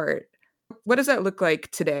your art, what does that look like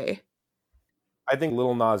today? I think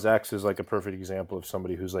Lil Nas X is like a perfect example of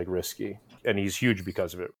somebody who's like risky, and he's huge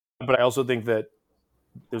because of it. But I also think that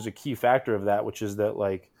there's a key factor of that, which is that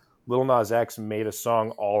like Lil Nas X made a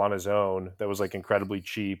song all on his own that was like incredibly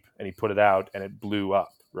cheap, and he put it out and it blew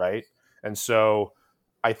up, right? And so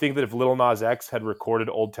I think that if Lil Nas X had recorded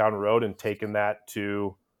Old Town Road and taken that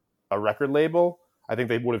to a record label, I think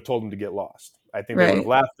they would have told him to get lost. I think they would have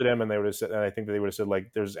laughed at him, and they would have said, and I think that they would have said,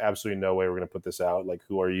 like, there's absolutely no way we're going to put this out. Like,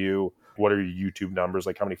 who are you? What are your YouTube numbers?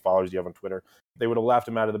 Like, how many followers do you have on Twitter? They would have laughed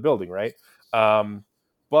him out of the building, right?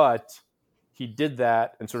 But he did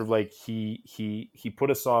that, and sort of like he put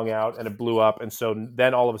a song out and it blew up, and so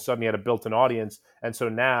then all of a sudden he had a built-in audience, and so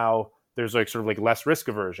now there's like sort of like less risk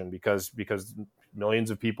aversion because millions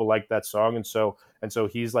of people like that song, and so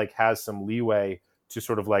he's like has some leeway to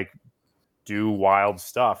sort of like do wild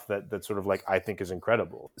stuff that sort of like I think is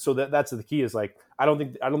incredible. So that's the key is like I don't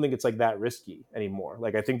think it's like that risky anymore.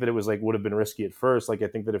 Like I think that it was like would have been risky at first. Like I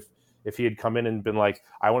think that if he had come in and been like,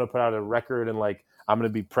 I want to put out a record and like I'm going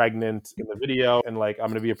to be pregnant in the video and like I'm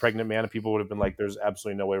going to be a pregnant man, and people would have been like, there's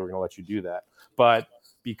absolutely no way we're going to let you do that. But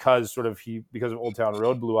because of Old Town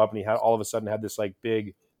Road blew up and he had all of a sudden had this like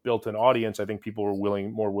big built-in audience, I think people were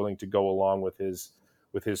more willing to go along with his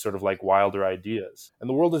sort of like wilder ideas, and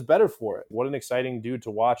the world is better for it. What an exciting dude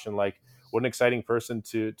to watch, and like what an exciting person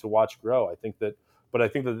to watch grow. I think that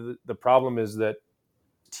the problem is that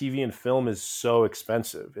TV and film is so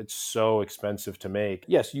expensive. It's so expensive to make.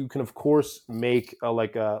 Yes, you can of course make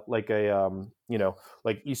like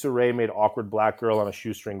Issa Rae made Awkward Black Girl on a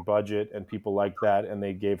shoestring budget, and people like that, and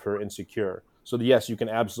they gave her Insecure. So yes, you can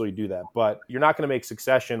absolutely do that, but you're not going to make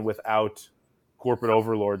Succession without corporate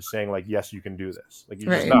overlords saying like, yes, you can do this. Like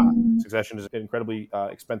you're just not. Succession is an incredibly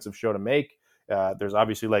expensive show to make. There's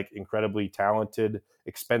obviously like incredibly talented,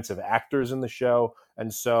 expensive actors in the show.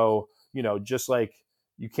 And so, just like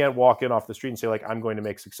you can't walk in off the street and say like, I'm going to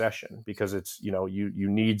make Succession, because it's, you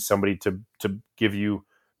need somebody to give you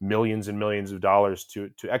millions and millions of dollars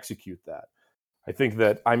to execute that. I think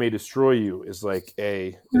that I May Destroy You is like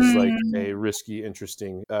a risky,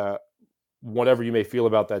 interesting, whatever you may feel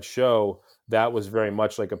about that show, that was very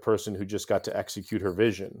much like a person who just got to execute her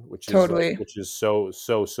vision, which is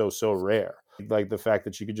so rare. Like the fact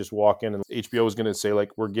that she could just walk in and HBO is going to say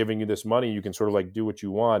like, we're giving you this money, you can sort of like do what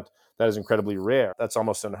you want. That is incredibly rare. That's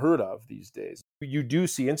almost unheard of these days. You do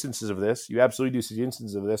see instances of this. You absolutely do see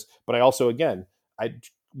instances of this. But I also, again,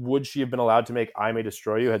 would she have been allowed to make I May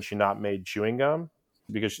Destroy You had she not made Chewing Gum?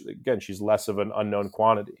 Because again, she's less of an unknown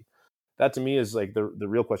quantity. That to me is like the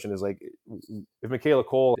real question is like, if Michaela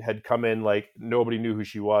Cole had come in, like nobody knew who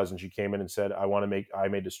she was, and she came in and said, I want to make I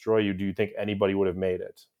May Destroy You, do you think anybody would have made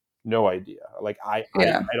it? No idea. Like, I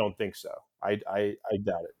don't think so. I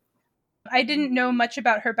doubt it. I didn't know much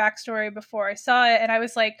about her backstory before I saw it, and I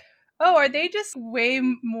was like, oh, are they just way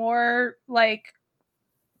more like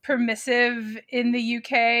permissive in the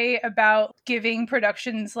UK about giving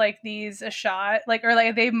productions like these a shot? Like, or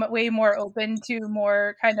like are they way more open to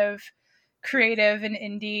more kind of creative and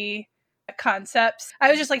indie concepts?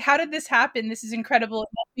 I was just like, how did this happen? This is incredible. It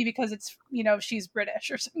must be because it's, she's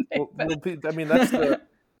British or something. I mean, that's the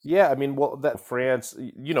yeah, I mean, well, that France,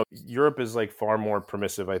 Europe is like far more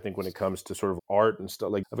permissive, I think, when it comes to sort of art and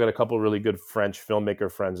stuff. Like I've got a couple of really good French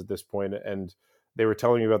filmmaker friends at this point, and they were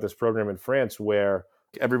telling me about this program in France where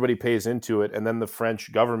everybody pays into it, and then the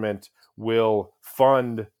French government will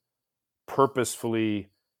fund purposefully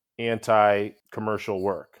anti-commercial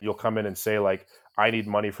work. You'll come in and say like, I need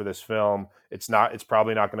money for this film. It's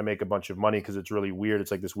probably not going to make a bunch of money because it's really weird. It's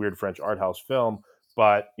like this weird French art house film,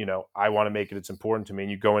 but I want to make it. It's important to me.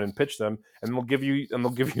 And you go in and pitch them, and they'll give you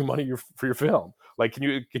money for your film. Like, can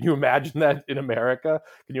you imagine that in America?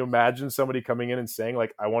 Can you imagine somebody coming in and saying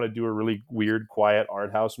like, I want to do a really weird, quiet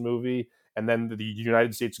art house movie, and then the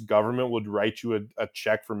United States government would write you a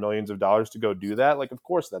check for millions of dollars to go do that? Like, of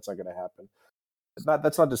course that's not going to happen.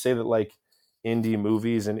 That's not to say that like indie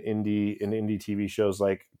movies and indie TV shows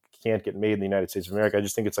like can't get made in the United States of America. I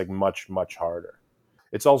just think it's like much, much harder.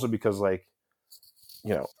 It's also because like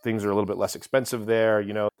things are a little bit less expensive there.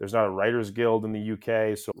 There's not a writers guild in the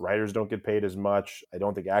UK, so writers don't get paid as much. I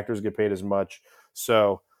don't think actors get paid as much.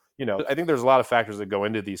 So, I think there's a lot of factors that go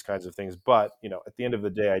into these kinds of things. But, at the end of the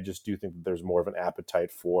day, I just do think that there's more of an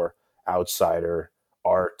appetite for outsider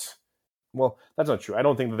art. Well, that's not true. I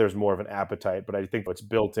don't think that there's more of an appetite, but I think it's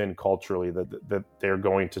built in culturally that they're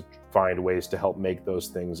going to find ways to help make those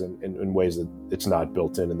things in ways that it's not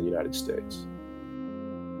built in the United States.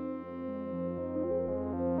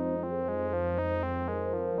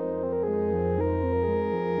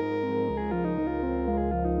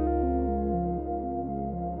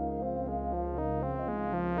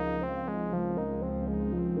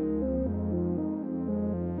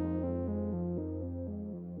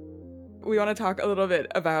 We want to talk a little bit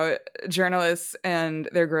about journalists and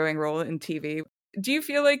their growing role in TV. Do you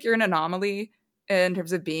feel like you're an anomaly in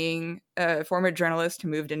terms of being a former journalist who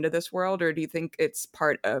moved into this world, or do you think it's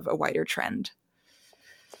part of a wider trend?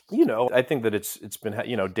 I think that it's been,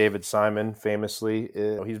 David Simon famously,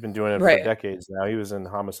 he's been doing it for Right. decades now. He was in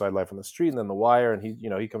Homicide: Life on the Street and then The Wire, and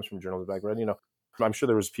he comes from journalism background. I'm sure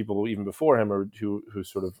there was people even before him who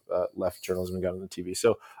sort of left journalism and got into TV.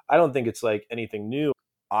 So I don't think it's like anything new.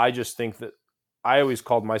 I just think that I always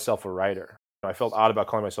called myself a writer. I felt odd about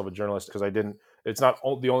calling myself a journalist because it's not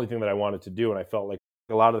the only thing that I wanted to do. And I felt like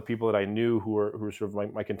a lot of the people that I knew who were sort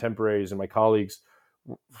of my contemporaries and my colleagues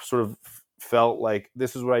sort of felt like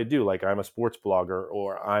this is what I do. Like I'm a sports blogger,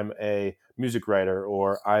 or I'm a music writer,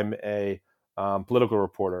 or I'm a political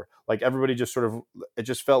reporter. Like everybody just it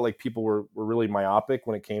just felt like people were really myopic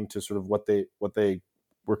when it came to sort of what they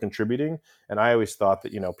were contributing. And I always thought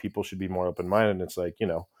that, people should be more open-minded. And it's like,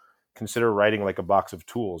 consider writing like a box of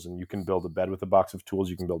tools, and you can build a bed with a box of tools.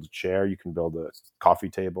 You can build a chair, you can build a coffee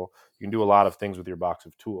table. You can do a lot of things with your box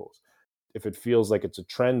of tools. If it feels like it's a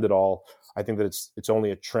trend at all, I think that it's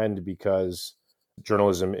only a trend because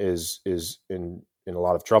journalism is in a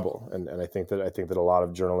lot of trouble. And I think that a lot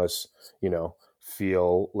of journalists,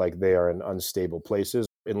 feel like they are in unstable places.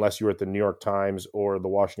 Unless you're at the New York Times or the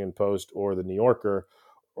Washington Post or the New Yorker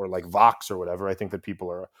or like Vox or whatever, I think that people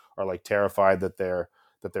are like terrified that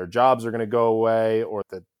their jobs are going to go away, or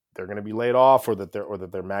that they're going to be laid off, or that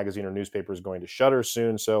their magazine or newspaper is going to shutter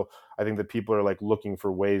soon. So I think that people are like looking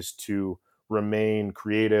for ways to remain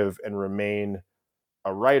creative and remain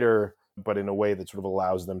a writer, but in a way that sort of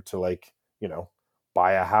allows them to like,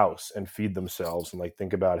 buy a house and feed themselves and like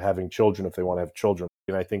think about having children if they want to have children.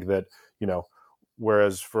 And I think that,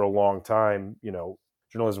 whereas for a long time,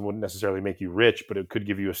 journalism wouldn't necessarily make you rich, but it could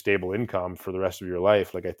give you a stable income for the rest of your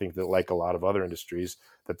life. Like I think that like a lot of other industries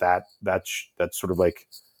that's sort of like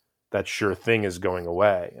that sure thing is going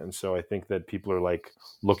away. And so I think that people are like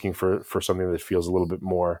looking for something that feels a little bit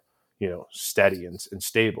more, steady and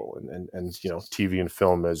stable. And TV and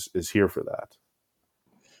film is here for that.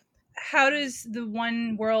 How does the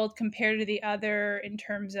one world compare to the other in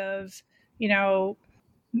terms of,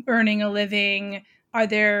 earning a living? Are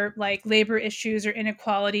there like labor issues or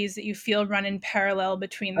inequalities that you feel run in parallel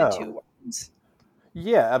between the two worlds?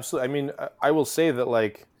 Yeah, absolutely. I mean, I will say that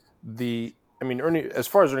like as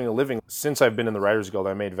far as earning a living, since I've been in the Writers Guild,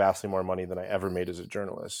 I made vastly more money than I ever made as a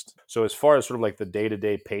journalist. So as far as sort of like the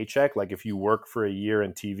day-to-day paycheck, like if you work for a year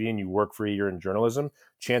in TV and you work for a year in journalism,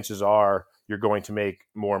 chances are you're going to make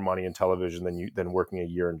more money in television than working a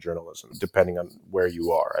year in journalism, depending on where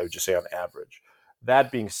you are. I would just say on average.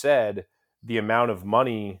 That being said, the amount of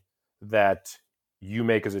money that you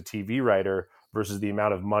make as a TV writer versus the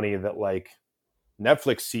amount of money that like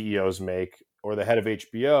Netflix CEOs make, or the head of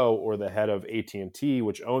HBO, or the head of AT&T,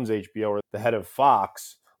 which owns HBO, or the head of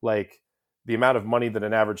Fox, like the amount of money that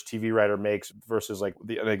an average TV writer makes versus like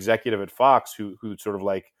an executive at Fox who sort of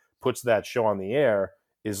like puts that show on the air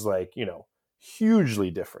is like,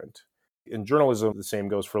 hugely different. In journalism, the same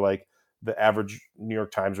goes for like the average New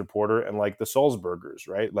York Times reporter and like the Sulzbergers,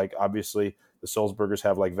 right? Like obviously the Sulzbergers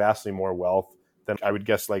have like vastly more wealth than I would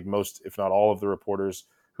guess like most, if not all of the reporters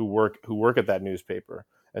who work at that newspaper.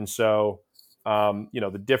 And so,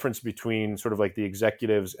 the difference between sort of like the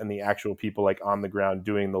executives and the actual people like on the ground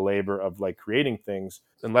doing the labor of like creating things,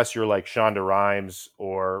 unless you're like Shonda Rhimes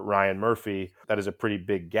or Ryan Murphy, that is a pretty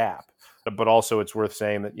big gap. But also it's worth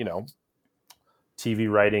saying that,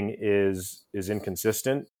 TV writing is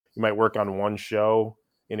inconsistent. You might work on one show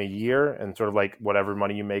in a year and sort of like whatever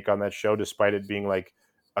money you make on that show, despite it being like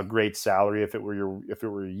a great salary, if it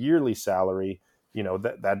were a yearly salary,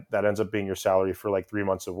 that ends up being your salary for like 3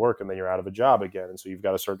 months of work, and then you're out of a job again. And so you've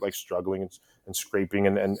got to start like struggling and scraping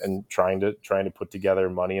and trying to put together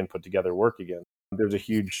money and put together work again. There's a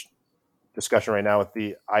huge discussion right now with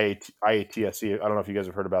the IATSE. I don't know if you guys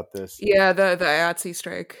have heard about this. Yeah, the IATSE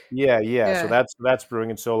strike. Yeah. So that's brewing,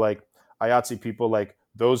 and so like IATSE people, like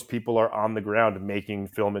those people are on the ground making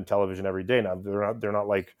film and television every day. Now they're not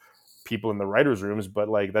like people in the writers' rooms, but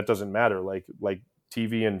like that doesn't matter. Like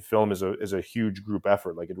TV and film is a huge group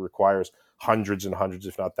effort. Like it requires hundreds and hundreds,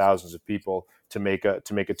 if not thousands, of people to make a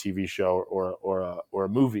TV show or a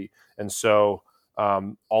movie. And so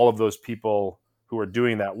all of those people who are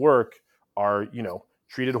doing that work are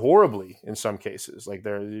treated horribly in some cases. Like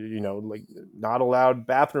they're like not allowed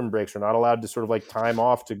bathroom breaks or not allowed to sort of like time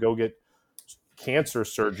off to go get cancer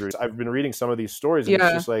surgeries. I've been reading some of these stories, and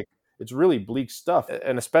it's just like it's really bleak stuff,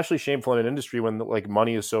 and especially shameful in an industry when like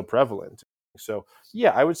money is so prevalent. So yeah,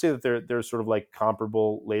 I would say that there's sort of like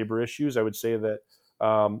comparable labor issues. I would say that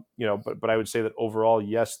but I would say that overall,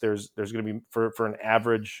 yes, there's going to be for an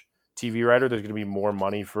average TV writer, there's going to be more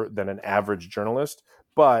money than an average journalist,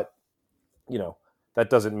 but that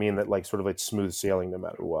doesn't mean that like sort of like smooth sailing no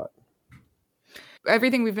matter what.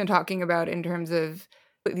 Everything we've been talking about in terms of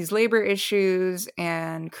these labor issues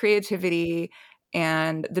and creativity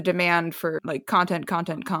and the demand for like content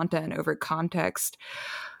over context.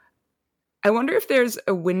 I wonder if there's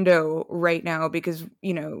a window right now because,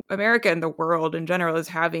 America and the world in general is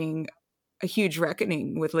having a huge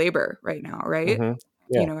reckoning with labor right now, right? Mm-hmm.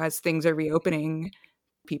 Yeah. As things are reopening,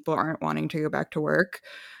 people aren't wanting to go back to work.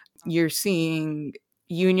 You're seeing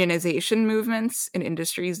unionization movements in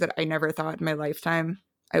industries that I never thought in my lifetime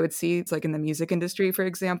I would see. It's like in the music industry, for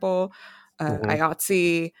example,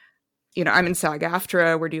 IATSE. I'm in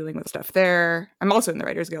SAG-AFTRA. We're dealing with stuff there. I'm also in the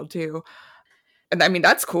Writers Guild too. And I mean,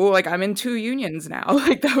 that's cool. Like I'm in 2 unions now.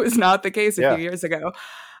 Like that was not the case a few years ago.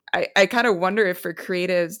 I kind of wonder if for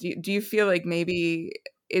creatives, do you feel like maybe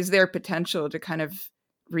is there potential to kind of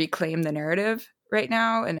reclaim the narrative right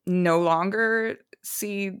now and no longer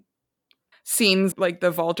see scenes like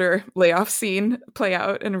the Walter layoff scene play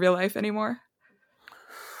out in real life anymore?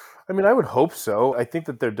 I mean, I would hope so. I think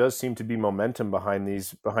that there does seem to be momentum behind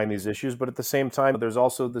these issues, but at the same time, there's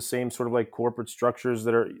also the same sort of like corporate structures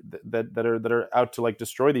that are out to like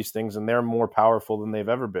destroy these things, and they're more powerful than they've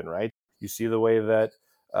ever been. Right? You see the way that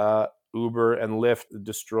Uber and Lyft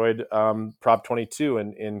destroyed Prop 22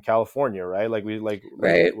 in California, right? Like we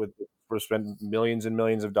spent millions and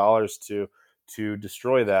millions of dollars to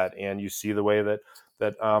destroy that, and you see the way that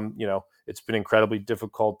it's been incredibly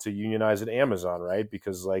difficult to unionize at Amazon, right?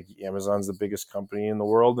 Because like Amazon's the biggest company in the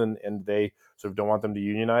world, and they sort of don't want them to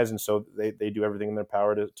unionize, and so they do everything in their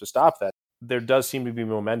power to stop that. There does seem to be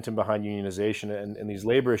momentum behind unionization and these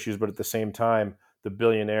labor issues, but at the same time, the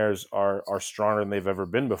billionaires are stronger than they've ever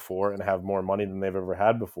been before and have more money than they've ever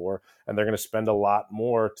had before, and they're going to spend a lot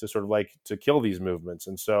more to sort of like to kill these movements.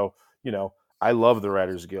 And so, I love the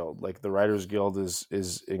Writers Guild. Like the Writers Guild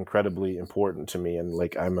is incredibly important to me, and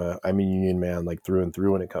like I'm a union man like through and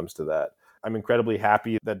through when it comes to that. I'm incredibly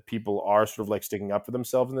happy that people are sort of like sticking up for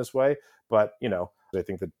themselves in this way, but I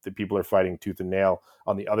think that the people are fighting tooth and nail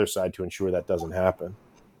on the other side to ensure that doesn't happen.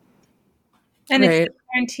 And it's no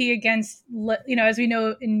guarantee against, as we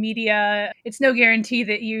know in media, it's no guarantee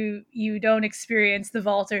that you don't experience the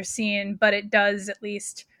Walter scene, but it does at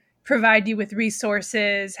least provide you with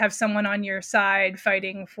resources, have someone on your side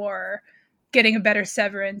fighting for getting a better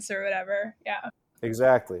severance or whatever. Yeah.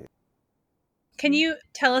 Exactly. Can you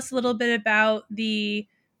tell us a little bit about the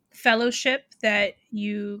fellowship that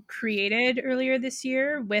you created earlier this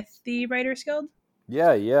year with the Writers Guild?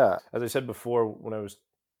 Yeah. As I said before, when I was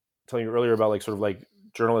telling you earlier about like sort of like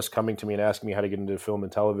journalists coming to me and asking me how to get into film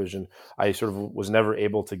and television, I sort of was never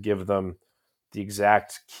able to give them the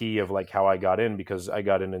exact key of like how I got in, because I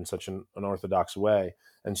got in such an unorthodox way.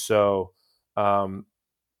 And so,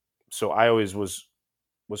 so I always was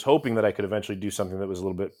hoping that I could eventually do something that was a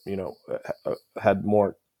little bit, had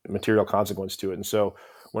more material consequence to it. And so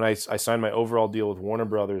when I signed my overall deal with Warner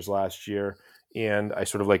Brothers last year, and I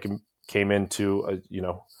sort of like came into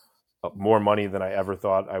more money than I ever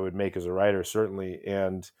thought I would make as a writer, certainly.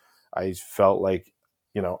 And I felt like,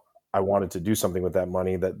 I wanted to do something with that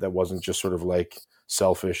money that wasn't just sort of like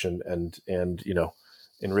selfish and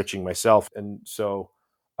enriching myself. And so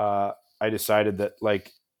I decided that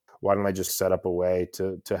like, why don't I just set up a way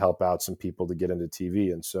to help out some people to get into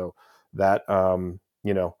TV? And so that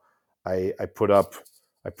I put up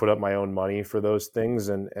my own money for those things,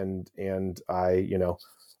 and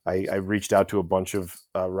I reached out to a bunch of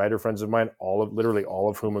writer friends of mine, literally all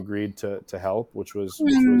of whom agreed to help, which was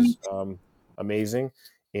amazing.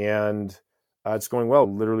 And it's going well.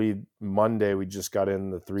 Literally Monday, we just got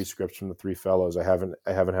in the 3 scripts from the 3 fellows. I haven't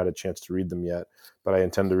had a chance to read them yet, but I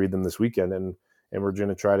intend to read them this weekend. and we're going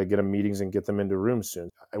to try to get them meetings and get them into rooms soon.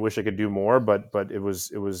 I wish I could do more, but it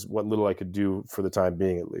was what little I could do for the time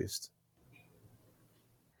being, at least.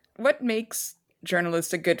 What makes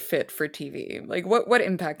journalists a good fit for TV? Like, what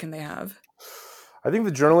impact can they have? I think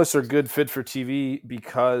the journalists are a good fit for TV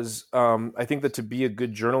because I think that to be a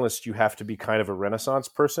good journalist, you have to be kind of a Renaissance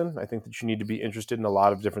person. I think that you need to be interested in a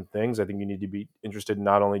lot of different things. I think you need to be interested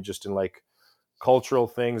not only just in like cultural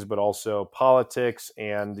things, but also politics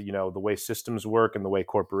and, you know, the way systems work and the way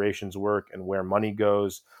corporations work and where money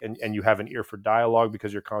goes. And you have an ear for dialogue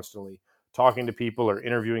because you're constantly talking to people or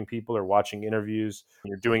interviewing people or watching interviews.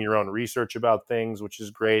 You're doing your own research about things, which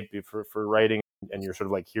is great for writing. And you're sort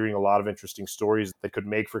of like hearing a lot of interesting stories that could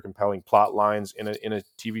make for compelling plot lines in a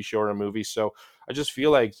TV show or a movie. So I just feel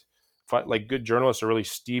like good journalists are really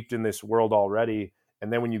steeped in this world already.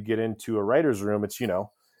 And then when you get into a writer's room, it's, you know,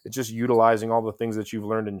 it's just utilizing all the things that you've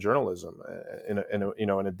learned in journalism in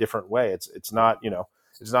a different way. It's not, you know,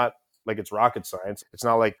 it's not like it's rocket science. It's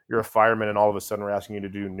not like you're a fireman and all of a sudden we're asking you to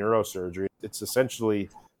do neurosurgery. It's essentially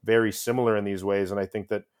very similar in these ways. And I think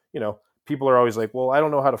that, you know, people are always like, well, I don't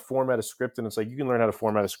know how to format a script. And it's like, you can learn how to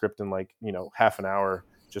format a script in like, you know, half an hour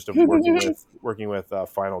just of working with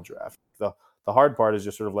Final Draft. The hard part is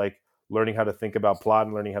just sort of like learning how to think about plot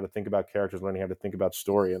and learning how to think about characters, learning how to think about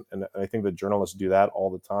story. And I think that journalists do that all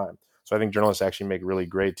the time. So I think journalists actually make really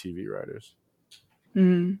great TV writers.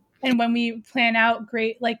 Mm-hmm. And when we plan out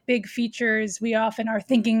great, like big features, we often are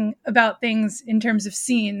thinking about things in terms of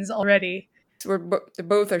scenes already. So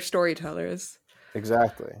both are storytellers.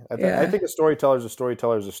 Exactly. I think a storyteller is a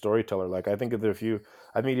storyteller is a storyteller. Like, I think if you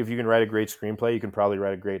can write a great screenplay, you can probably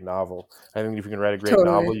write a great novel. I think if you can write a great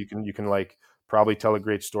novel, you can like probably tell a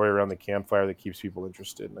great story around the campfire that keeps people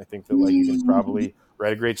interested. And I think that like you can probably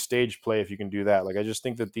write a great stage play if you can do that. Like, I just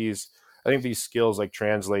think that these skills like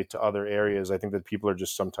translate to other areas. I think that people are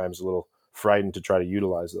just sometimes a little frightened to try to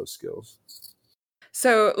utilize those skills.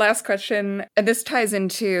 So last question, and this ties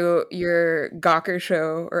into your Gawker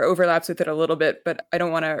show or overlaps with it a little bit, but I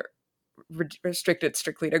don't want to restrict it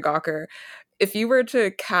strictly to Gawker. If you were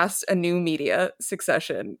to cast a new media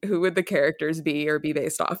Succession, who would the characters be or be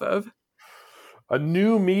based off of? A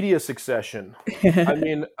new media Succession. I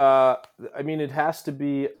mean, it has to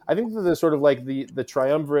be. I think that the sort of like the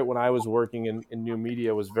triumvirate when I was working in new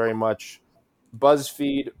media was very much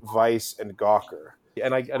BuzzFeed, Vice, and Gawker.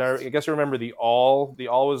 And I guess I remember the All. The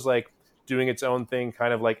All was like doing its own thing,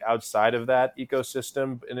 kind of like outside of that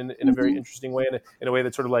ecosystem, in a very interesting way, in a way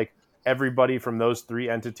that sort of like everybody from those three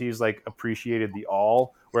entities like appreciated the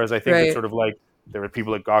All. Whereas I think it's sort of like there were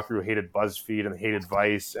people at Gawker who hated BuzzFeed and hated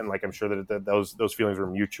Vice, and like I'm sure that those feelings were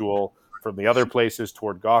mutual from the other places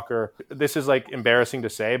toward Gawker. This is like embarrassing to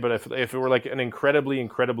say, but if it were like an incredibly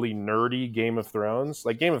nerdy Game of Thrones,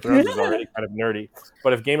 like Game of Thrones is already kind of nerdy,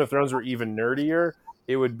 but if Game of Thrones were even nerdier,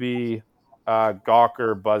 it would be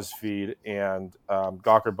Gawker, BuzzFeed, and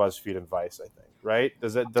Vice, I think. Right?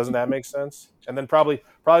 Doesn't that make sense? And then probably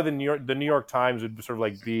the New York Times would sort of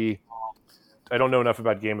like be. I don't know enough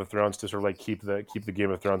about Game of Thrones to sort of like keep the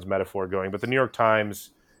Game of Thrones metaphor going, but the New York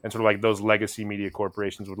Times and sort of like those legacy media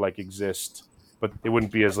corporations would like exist, but it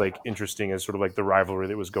wouldn't be as like interesting as sort of like the rivalry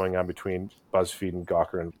that was going on between BuzzFeed and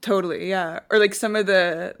Gawker. And totally, yeah. Or like some of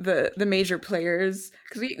the major players,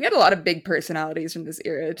 because we had a lot of big personalities from this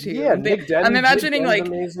era too. Yeah, Nick Denton. I'm imagining like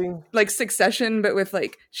amazing. Like Succession, but with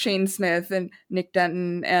like Shane Smith and Nick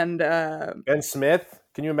Denton and Ben Smith.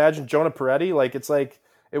 Can you imagine Jonah Peretti? Like it's like.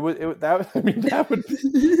 That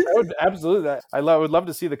would absolutely. I would love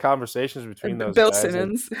to see the conversations between those Bill guys.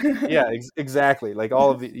 Simmons. Yeah, exactly. Like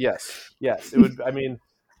all of the yes. It would. I mean,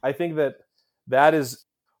 I think that is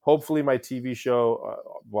hopefully my TV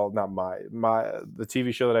show. Well, not the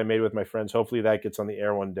TV show that I made with my friends. Hopefully that gets on the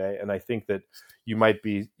air one day, and I think that you might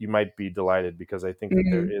be delighted because I think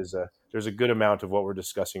that there's a good amount of what we're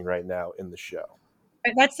discussing right now in the show.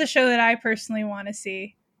 That's the show that I personally want to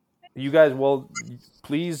see. You guys, well,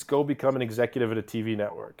 please go become an executive at a TV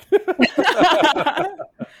network.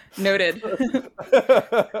 Noted.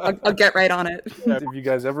 I'll get right on it. If you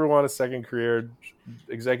guys ever want a second career,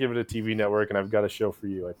 executive at a TV network, and I've got a show for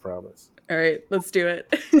you, I promise. All right, let's do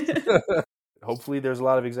it. Hopefully there's a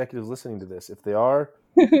lot of executives listening to this. If they are,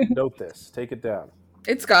 note this. Take it down.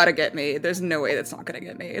 It's got to get made. There's no way that's not going to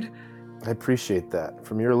get made. I appreciate that.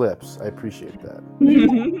 From your lips, I appreciate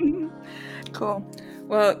that. Cool.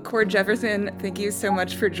 Well, Cord Jefferson, thank you so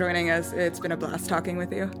much for joining us. It's been a blast talking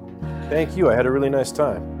with you. Thank you. I had a really nice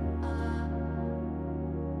time.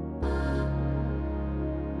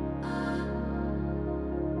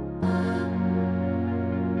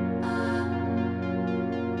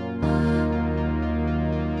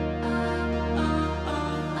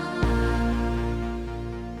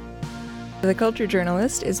 The Culture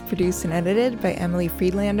Journalist is produced and edited by Emily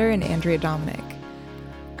Friedlander and Andrea Dominic.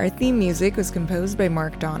 Our theme music was composed by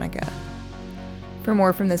Mark Donica. For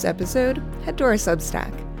more from this episode, head to our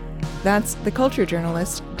Substack. That's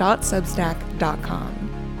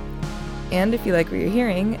theculturejournalist.substack.com. And if you like what you're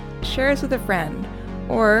hearing, share us with a friend,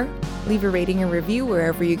 or leave a rating and review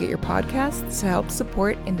wherever you get your podcasts to help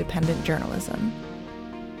support independent journalism.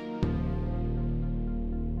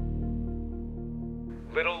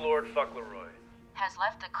 Little Lord Fuckleroy Has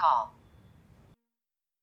left a call.